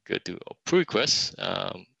 we go to pull requests.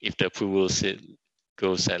 If the approval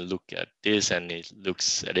goes and look at this and it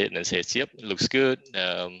looks at it and says, yep, it looks good.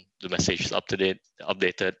 The message is updated.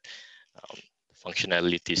 The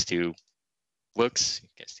functionality still works. You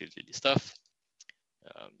can still do this stuff.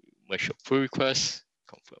 Merge your pull request,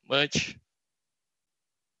 confirm merge.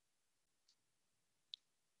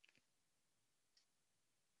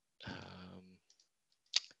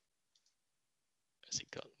 Has it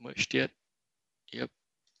got merged yet? Yep.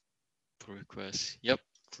 Pull request. Yep.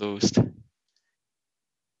 Closed.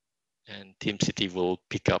 And TeamCity will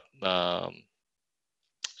pick up the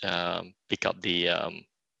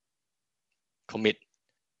commit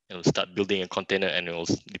and will start building a container and it will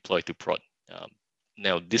deploy to prod.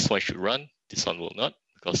 Now this one should run. This one will not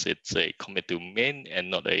because it's a commit to main and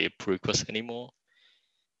not a pull request anymore.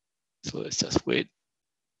 So let's just wait.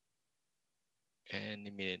 Any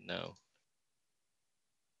minute now.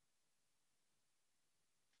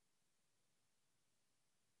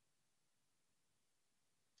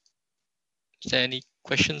 Is there any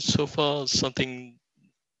questions so far? Something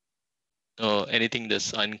or anything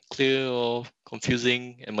that's unclear or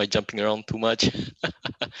confusing? Am I jumping around too much?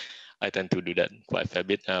 I tend to do that quite a fair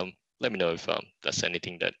bit. Let me know if there's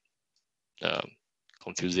anything that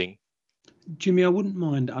confusing. Jimmy, I wouldn't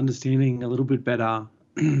mind understanding a little bit better.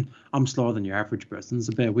 I'm slower than your average person,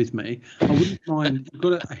 so bear with me. I wouldn't mind, you've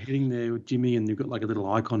got a heading there with Jimmy and you've got like a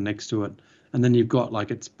little icon next to it. And then you've got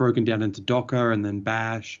like, it's broken down into Docker and then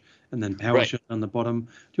Bash and then PowerShell on the bottom. Do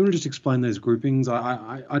you want to just explain those groupings?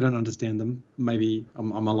 I don't understand them. Maybe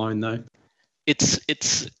I'm alone though. It's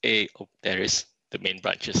a, oh, there is the main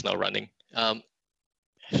branch is now running.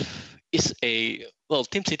 It's a, well,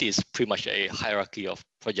 TeamCity is pretty much a hierarchy of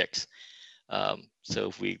projects. So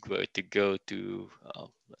if we were to go to,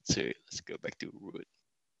 let's go back to root.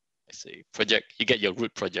 I say project, you get your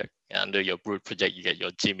root project. And under your root project, you get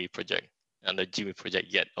your Jimmy project. Under Jimmy project,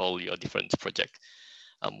 you get all your different projects.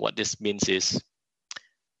 What this means is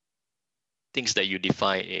things that you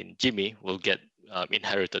define in Jimmy will get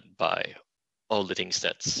inherited by all the things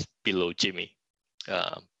that's below Jimmy.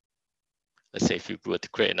 Let's say if you were to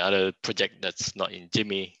create another project that's not in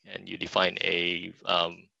Jimmy and you define a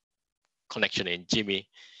connection in Jimmy,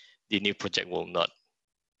 the new project will not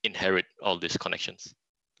inherit all these connections.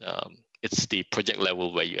 It's the project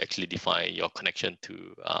level where you actually define your connection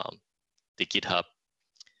to the GitHub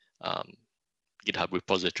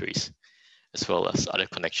repositories, as well as other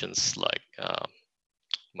connections like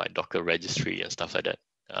my Docker registry and stuff like that.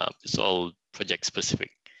 It's all project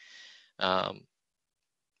specific.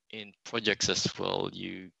 In projects as well,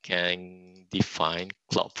 you can define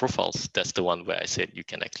cloud profiles. That's the one where I said you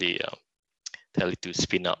can actually tell it to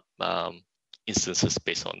spin up instances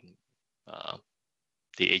based on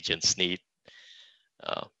the agent's need.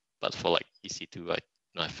 But for like EC2, I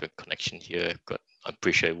don't have a connection here. I'm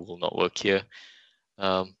pretty sure it will not work here.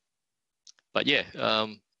 But yeah,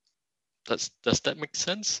 does that make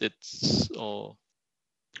sense? It's or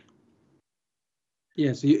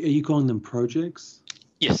yeah. So are you calling them projects?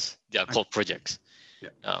 Yes, they are called projects.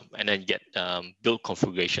 Yeah. And then you get build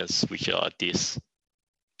configurations, which are these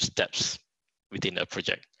steps within a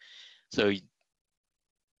project. So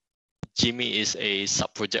Jimmy is a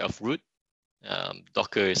sub-project of root.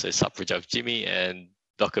 Docker is a sub-project of Jimmy, and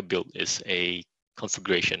Docker build is a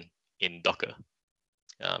configuration in Docker.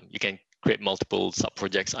 You can create multiple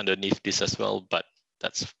sub-projects underneath this as well, but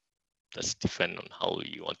that's different on how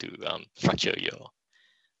you want to structure your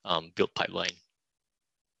build pipeline.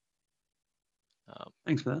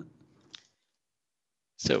 Thanks for that.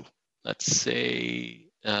 So let's say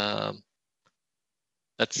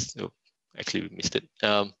actually we missed it.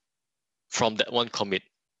 From that one commit,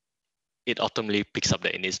 it automatically picks up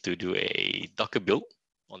that it needs to do a Docker build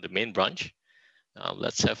on the main branch.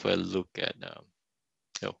 Let's have a look at.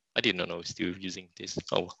 Oh, I did not know I was still using this.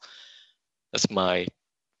 Oh, that's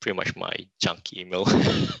pretty much my junk email.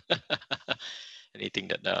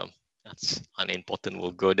 Anything that's unimportant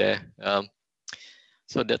will go there.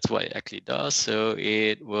 So that's what it actually does. So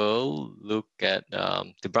it will look at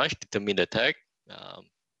the branch, determine the tag,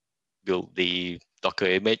 build the Docker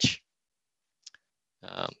image,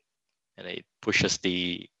 and it pushes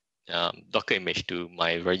the Docker image to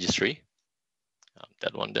my registry,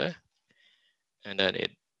 that one there. And then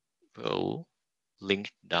it will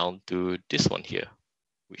link down to this one here,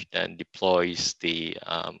 which then deploys the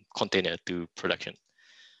container to production.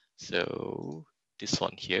 So this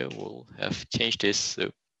one here will have changed this.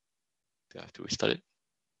 So I have to restart it.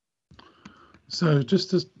 So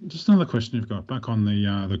just another question you've got back on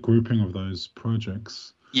the grouping of those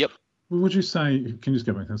projects. Yep. Would you say, can you just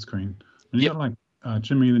go back to that screen? You got like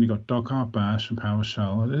Jimmy, then you got Docker, Bash, and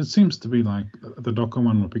PowerShell. It seems to be like the Docker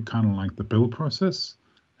one would be kind of like the build process,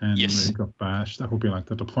 and yes, you got Bash, that would be like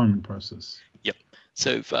the deployment process. Yep. So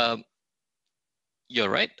if, you're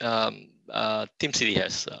right. TeamCity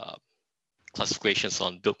has classifications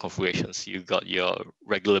on build configurations. You got your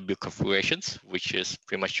regular build configurations, which is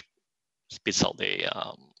pretty much spits out the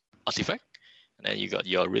artifact, and then you got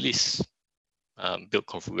your release build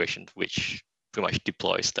configuration, which pretty much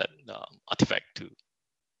deploys that artifact to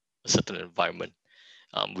a certain environment,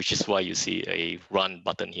 which is why you see a run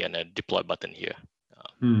button here and a deploy button here.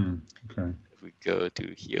 Okay. If we go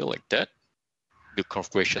to here like that, build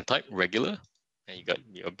configuration type regular, and you got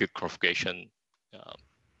your build configuration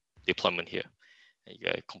deployment here, and you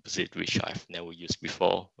got a composite, which I've never used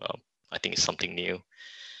before. I think it's something new.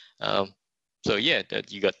 So yeah,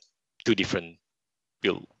 that you got two different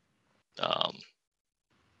build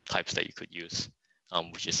types that you could use,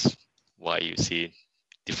 which is why you see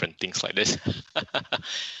different things like this.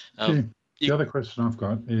 The other question I've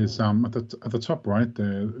got is at the top right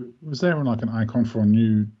there, was there like an icon for a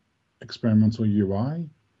new experimental UI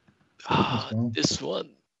as well? This one,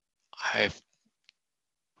 I've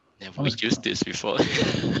never used this before.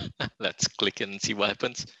 Let's click and see what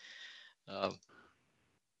happens. I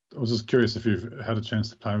was just curious if you've had a chance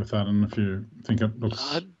to play with that and if you think it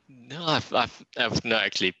looks. No, I've not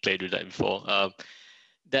actually played with that before.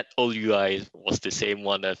 That old UI was the same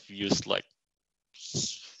one I've used like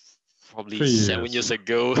probably 7 years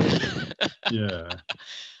ago. Yeah.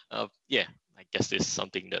 Yeah, I guess this is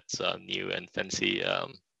something that's new and fancy.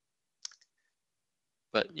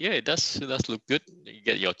 But yeah, it does look good. You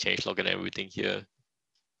get your changelog and everything here.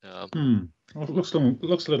 Well, it looks a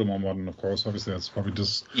little more modern, of course. Obviously, that's probably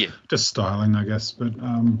just styling, I guess. But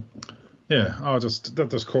yeah, that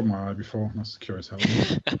just caught my eye before. I was curious how it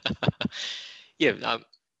looks. Yeah,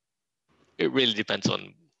 it really depends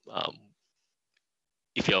on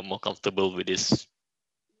if you're more comfortable with this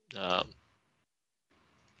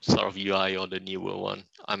sort of UI or the newer one.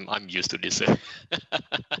 I'm used to this.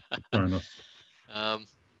 Fair enough.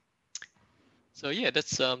 So yeah,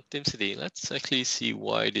 that's TeamCity. Let's actually see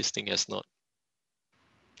why this thing has not.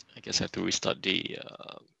 I guess I have to restart the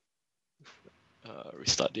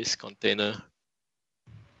restart this container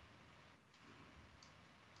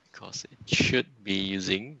because it should be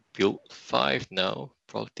using build 5 now.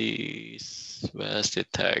 Properties. Where's the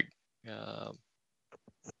tag?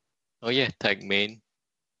 Oh yeah, tag main.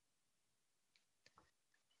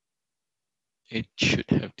 It should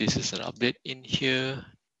have this as an update in here.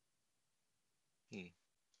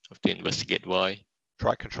 Have to investigate why.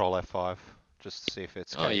 Try Control F5 just to see if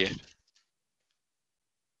it's. Oh yeah.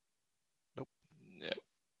 Nope. Yeah.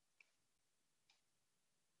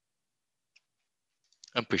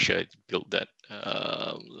 I'm pretty sure it built that.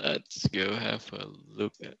 Let's go have a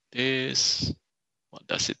look at this. What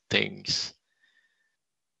does it think?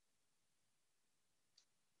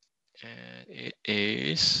 And it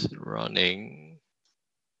is running.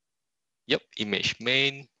 Yep, image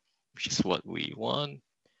main, which is what we want.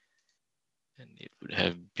 And it would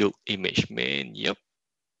have built image main, yep.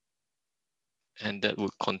 And that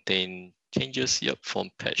would contain changes, yep,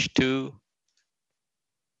 from patch 2.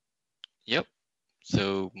 Yep,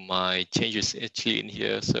 so my changes actually in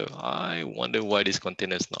here. So I wonder why this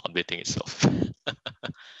container is not updating itself.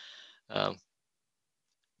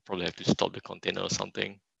 Probably have to stop the container or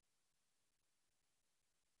something.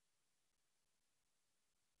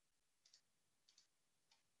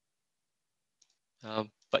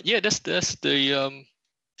 But yeah, that's the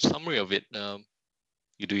summary of it.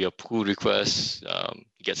 You do your pull request,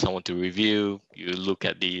 you get someone to review, you look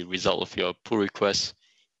at the result of your pull request,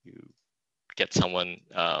 you get someone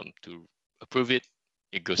to approve it,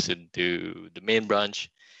 it goes into the main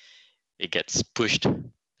branch, it gets pushed,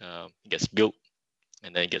 it gets built,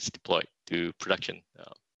 and then it gets deployed to production.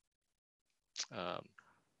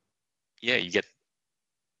 Yeah, you get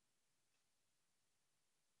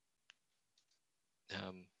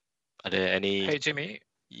are there any? Hey Jimmy.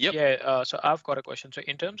 Yep. Yeah. So I've got a question. So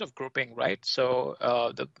in terms of grouping, right? So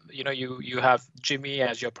you have Jimmy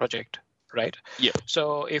as your project, right? Yeah.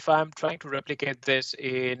 So if I'm trying to replicate this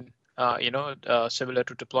in similar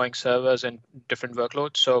to deploying servers and different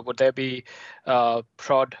workloads, so would there be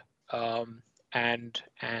prod and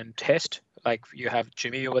test, like you have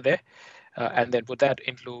Jimmy over there, and then would that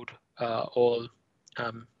include all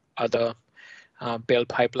other build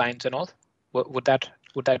pipelines and all? Would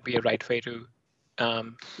that be a right way to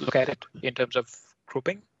look at it in terms of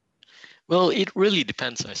grouping? Well, it really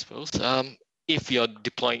depends, I suppose. If you're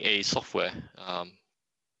deploying a software,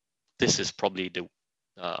 this is probably the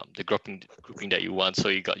grouping that you want. So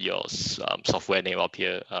you got your software name up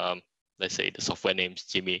here. Let's say the software name's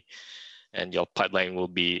Jimmy, and your pipeline will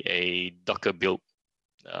be a Docker build.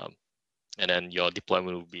 And then your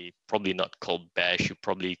deployment will be probably not called Bash. You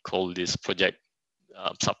probably call this project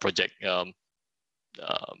sub-project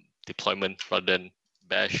deployment rather than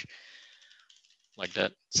Bash, like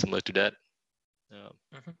that, similar to that.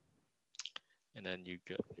 And then you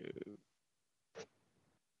go.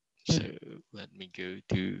 So let me go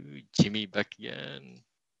to Jimmy back again.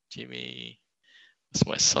 Jimmy, that's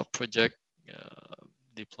my sub-project.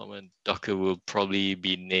 Deployment Docker will probably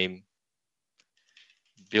be named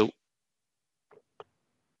build.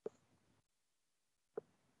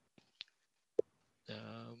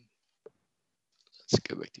 Let's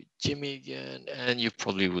go back to Jimmy again, and you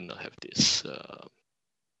probably would not have this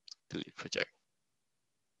delete project.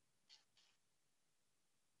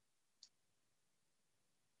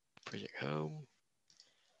 Project home.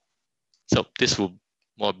 So this will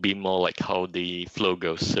be more like how the flow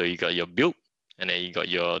goes. So you got your build, and then you got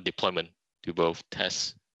your deployment to both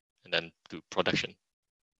test and then to production.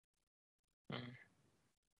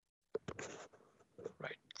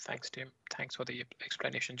 Right. Thanks, Tim. Thanks for the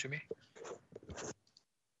explanation, Jimmy.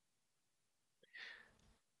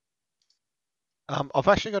 I've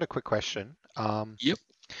actually got a quick question. Yep.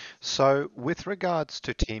 So with regards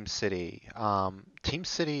to TeamCity,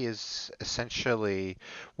 TeamCity is essentially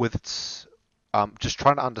with its, just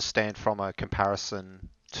trying to understand from a comparison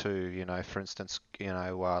to, for instance,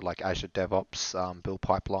 like Azure DevOps, build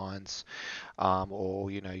pipelines,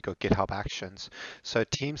 or, you got GitHub Actions. So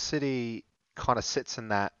TeamCity kind of sits in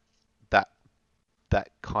that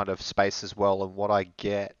kind of space as well. And what I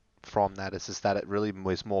get from that is that it really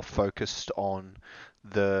was more focused on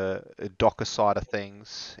the Docker side of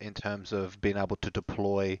things in terms of being able to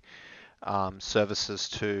deploy services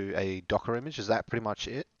to a Docker image. Is that pretty much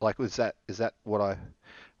it? Like, is that what I?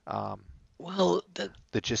 Well,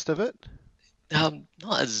 the gist of it.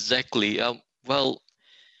 Not exactly. Well,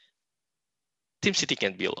 TeamCity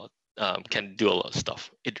can be a lot. Can do a lot of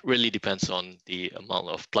stuff. It really depends on the amount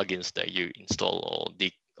of plugins that you install or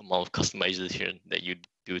the amount of customization that you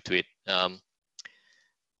do to it.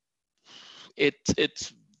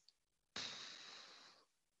 It's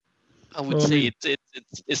I would say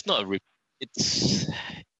it's not a it's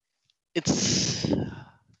I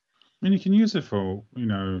mean, you can use it for,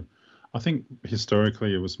 I think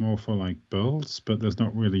historically it was more for like builds, but there's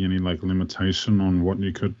not really any like limitation on what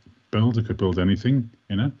you could build. You could build anything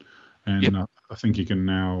in it. And yep. I think you can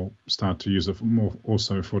now start to use it more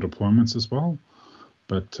also for deployments as well.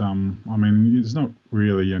 But I mean, there's not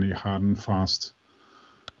really any hard and fast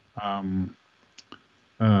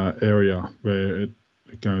area where it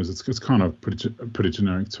goes. It's kind of a pretty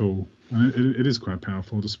generic tool, and it is quite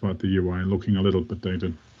powerful despite the UI looking a little bit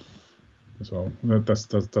dated as well.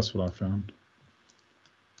 That's what I found.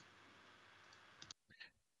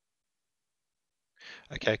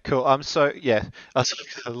 Okay, cool. So yeah, I was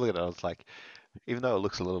looking at it, I was like, even though it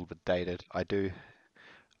looks a little bit dated,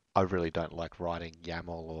 I really don't like writing YAML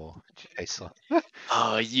or JSON.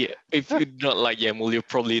 Yeah. If you not like YAML, you're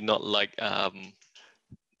probably not like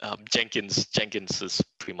Jenkins. Jenkins is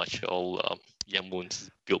pretty much all YAML's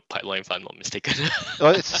build pipeline, if I'm not mistaken.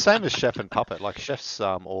 Well, it's the same as Chef and Puppet. Like Chef's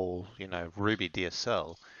all Ruby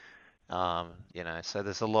DSL. So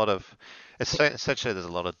there's a lot of essentially there's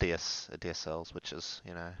a lot of DSLs, which is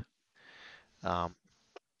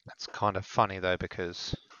that's kind of funny though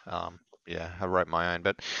because Yeah, I wrote my own,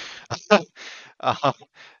 but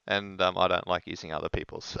and I don't like using other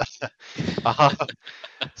people's.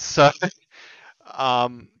 So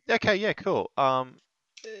okay, yeah, cool.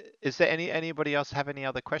 Is there anybody else have any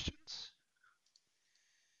other questions?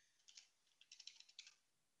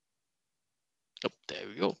 Oh, there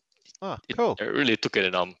we go. Oh, cool. It really took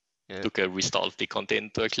it Yeah. took a restart of the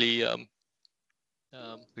content to actually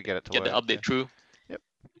We get it to get work, the update yeah. through. Yep.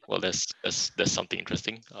 Well, that's something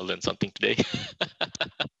interesting. I learned something today.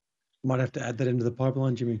 Might have to add that into the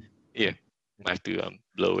pipeline, Jimmy. Yeah, I have to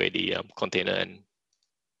blow away the container and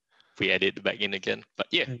re-add it back in again. But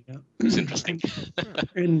yeah, it's interesting.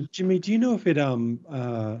 And Jimmy, do you know if it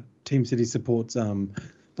TeamCity supports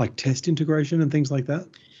like test integration and things like that?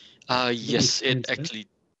 Yes, it actually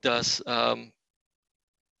does.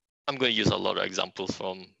 I'm going to use a lot of examples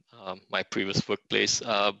from my previous workplace.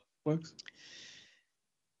 Works.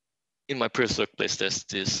 In my previous workplace, there's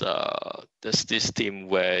this team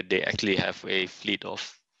where they actually have a fleet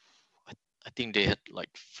of, I think they had like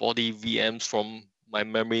 40 VMs from my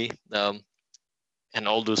memory. And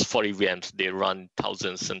all those 40 VMs, they run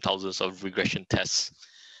thousands and thousands of regression tests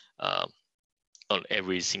on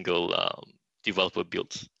every single developer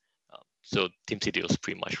build. So TeamCity was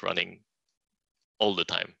pretty much running all the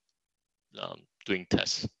time, doing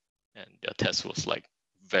tests, and their test was like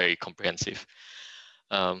very comprehensive.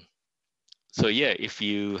 So yeah, if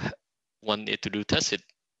you want it to do tests, it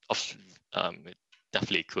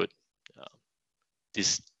definitely could.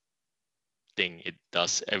 This thing, it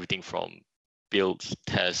does everything from builds,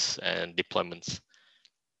 tests, and deployments.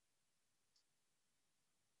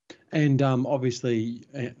 And obviously,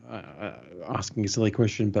 asking a silly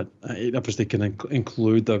question, but it obviously can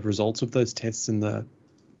include the results of those tests in the.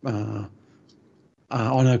 Oh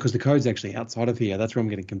no, because the code's actually outside of here. That's where I'm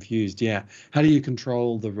getting confused. Yeah, how do you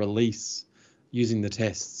control the release using the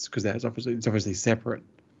tests? Because it's obviously separate.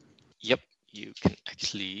 Yep, you can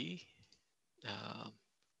actually.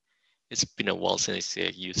 It's been a while since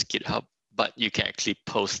I used GitHub, but you can actually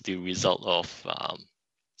post the result of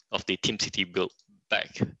the TeamCity build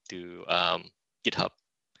back to GitHub.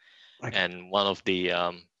 Okay. And one of the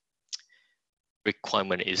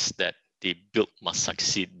requirement is that the build must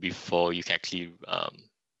succeed before you can actually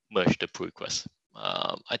merge the pull request.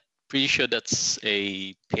 I'm pretty sure that's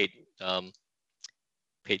a paid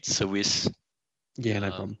service. Yeah, no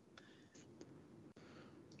problem.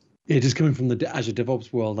 Yeah, just coming from the Azure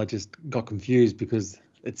DevOps world, I just got confused because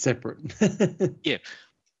it's separate. Yeah,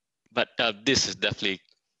 but this definitely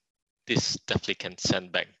can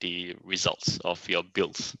send back the results of your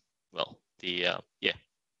builds. Well, the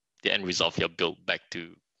end result of your build back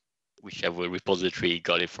to whichever repository you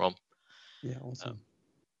got it from. Yeah, awesome.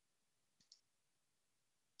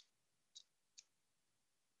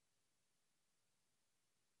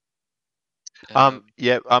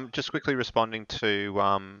 Yeah, just quickly responding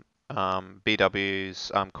to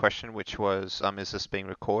BW's question, which was, is this being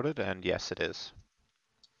recorded? And yes, it is.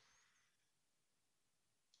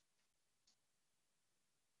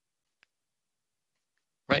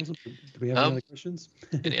 Right. Do we have any other questions?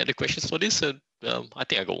 Any other questions for this? I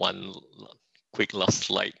think I got one quick last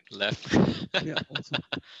slide left. Yeah,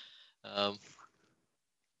 awesome.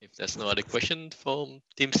 If there's no other question from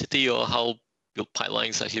TeamCity or how build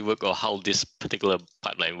pipelines actually work or how this particular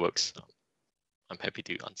pipeline works, I'm happy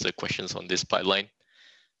to answer questions on this pipeline.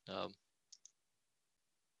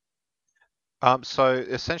 So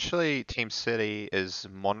essentially, TeamCity is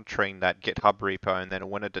monitoring that GitHub repo, and then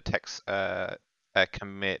when it detects a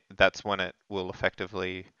commit, that's when it will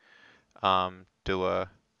effectively do a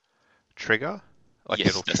trigger. Like yes,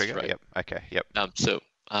 it'll that's trigger. right. Yep. Okay. Yep. So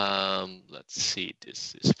let's see.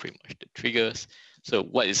 This is pretty much the triggers. So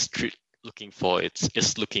what is looking for?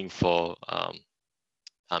 It's looking for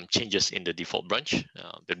changes in the default branch.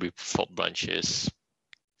 The default branch is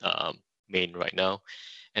main right now,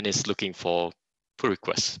 and it's looking for pull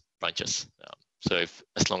request branches. So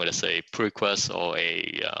as long as there's a pull request or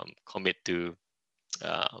a commit to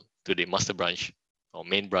the master branch or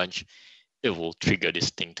main branch, it will trigger this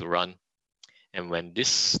thing to run. And when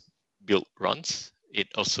this build runs, it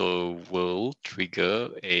also will trigger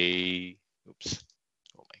a. Oops,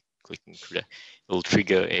 oh my, clicking through that. It will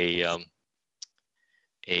trigger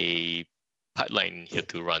a pipeline here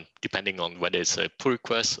to run, depending on whether it's a pull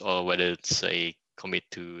request or whether it's a commit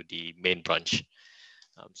to the main branch.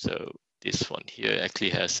 So this one here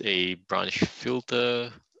actually has a branch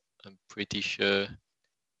filter. I'm pretty sure.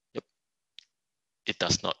 Yep, it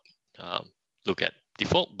does not look at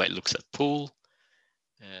default, but it looks at pull.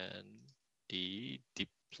 And the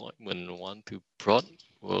deployment one to prod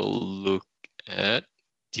will look at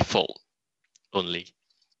default only.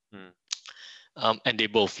 And they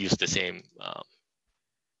both use the same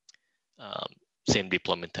same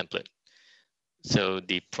deployment template. So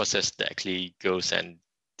the process that actually goes and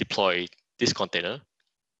deploy this container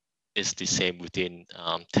is the same within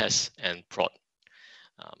test and prod.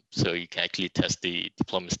 So you can actually test the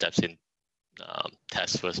deployment steps in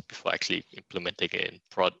test first before actually implementing it in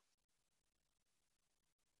prod.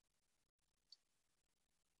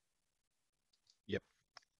 Yep.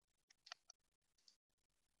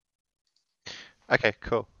 Okay,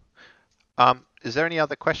 cool. Is there any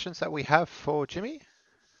other questions that we have for Jimmy?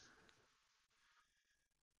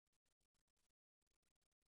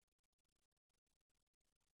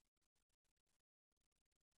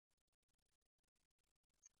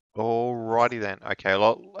 Alrighty then. Okay.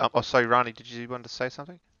 Well, oh, sorry, Rani, did you want to say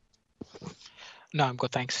something? No, I'm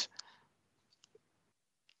good. Thanks.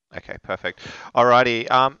 Okay, perfect. Alrighty.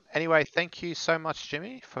 Anyway, thank you so much,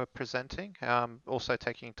 Jimmy, for presenting. Also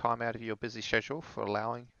taking time out of your busy schedule for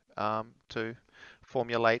allowing to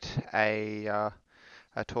formulate a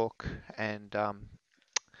talk, and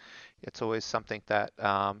it's always something that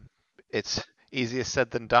it's easier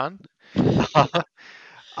said than done.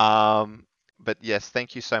 But yes,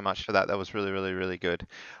 thank you so much for that. That was really, really, really good.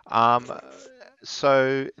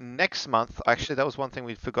 So next month, actually, that was one thing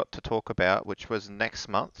we forgot to talk about, which was next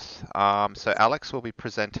month. So Alex will be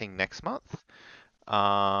presenting next month,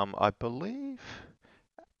 I believe.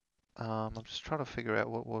 I'm just trying to figure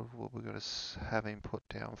out what we're going to have him put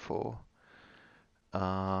down for.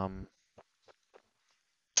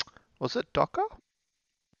 Was it Docker?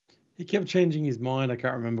 He kept changing his mind. I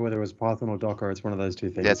can't remember whether it was Python or Docker. It's one of those two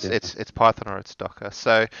things. Yeah, it's Python or it's Docker.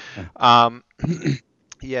 So,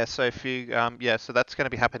 yeah. So if you so that's going to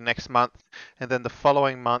be happening next month, and then the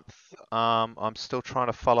following month, I'm still trying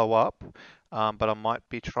to follow up, but I might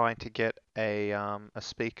be trying to get a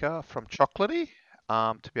speaker from Chocolatey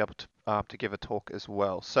to be able to give a talk as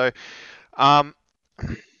well. So,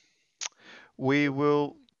 we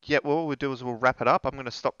will. Yeah, well, what we'll do is we'll wrap it up. I'm going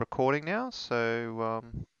to stop recording now. So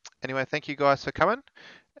anyway, thank you guys for coming,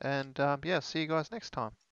 and yeah, see you guys next time.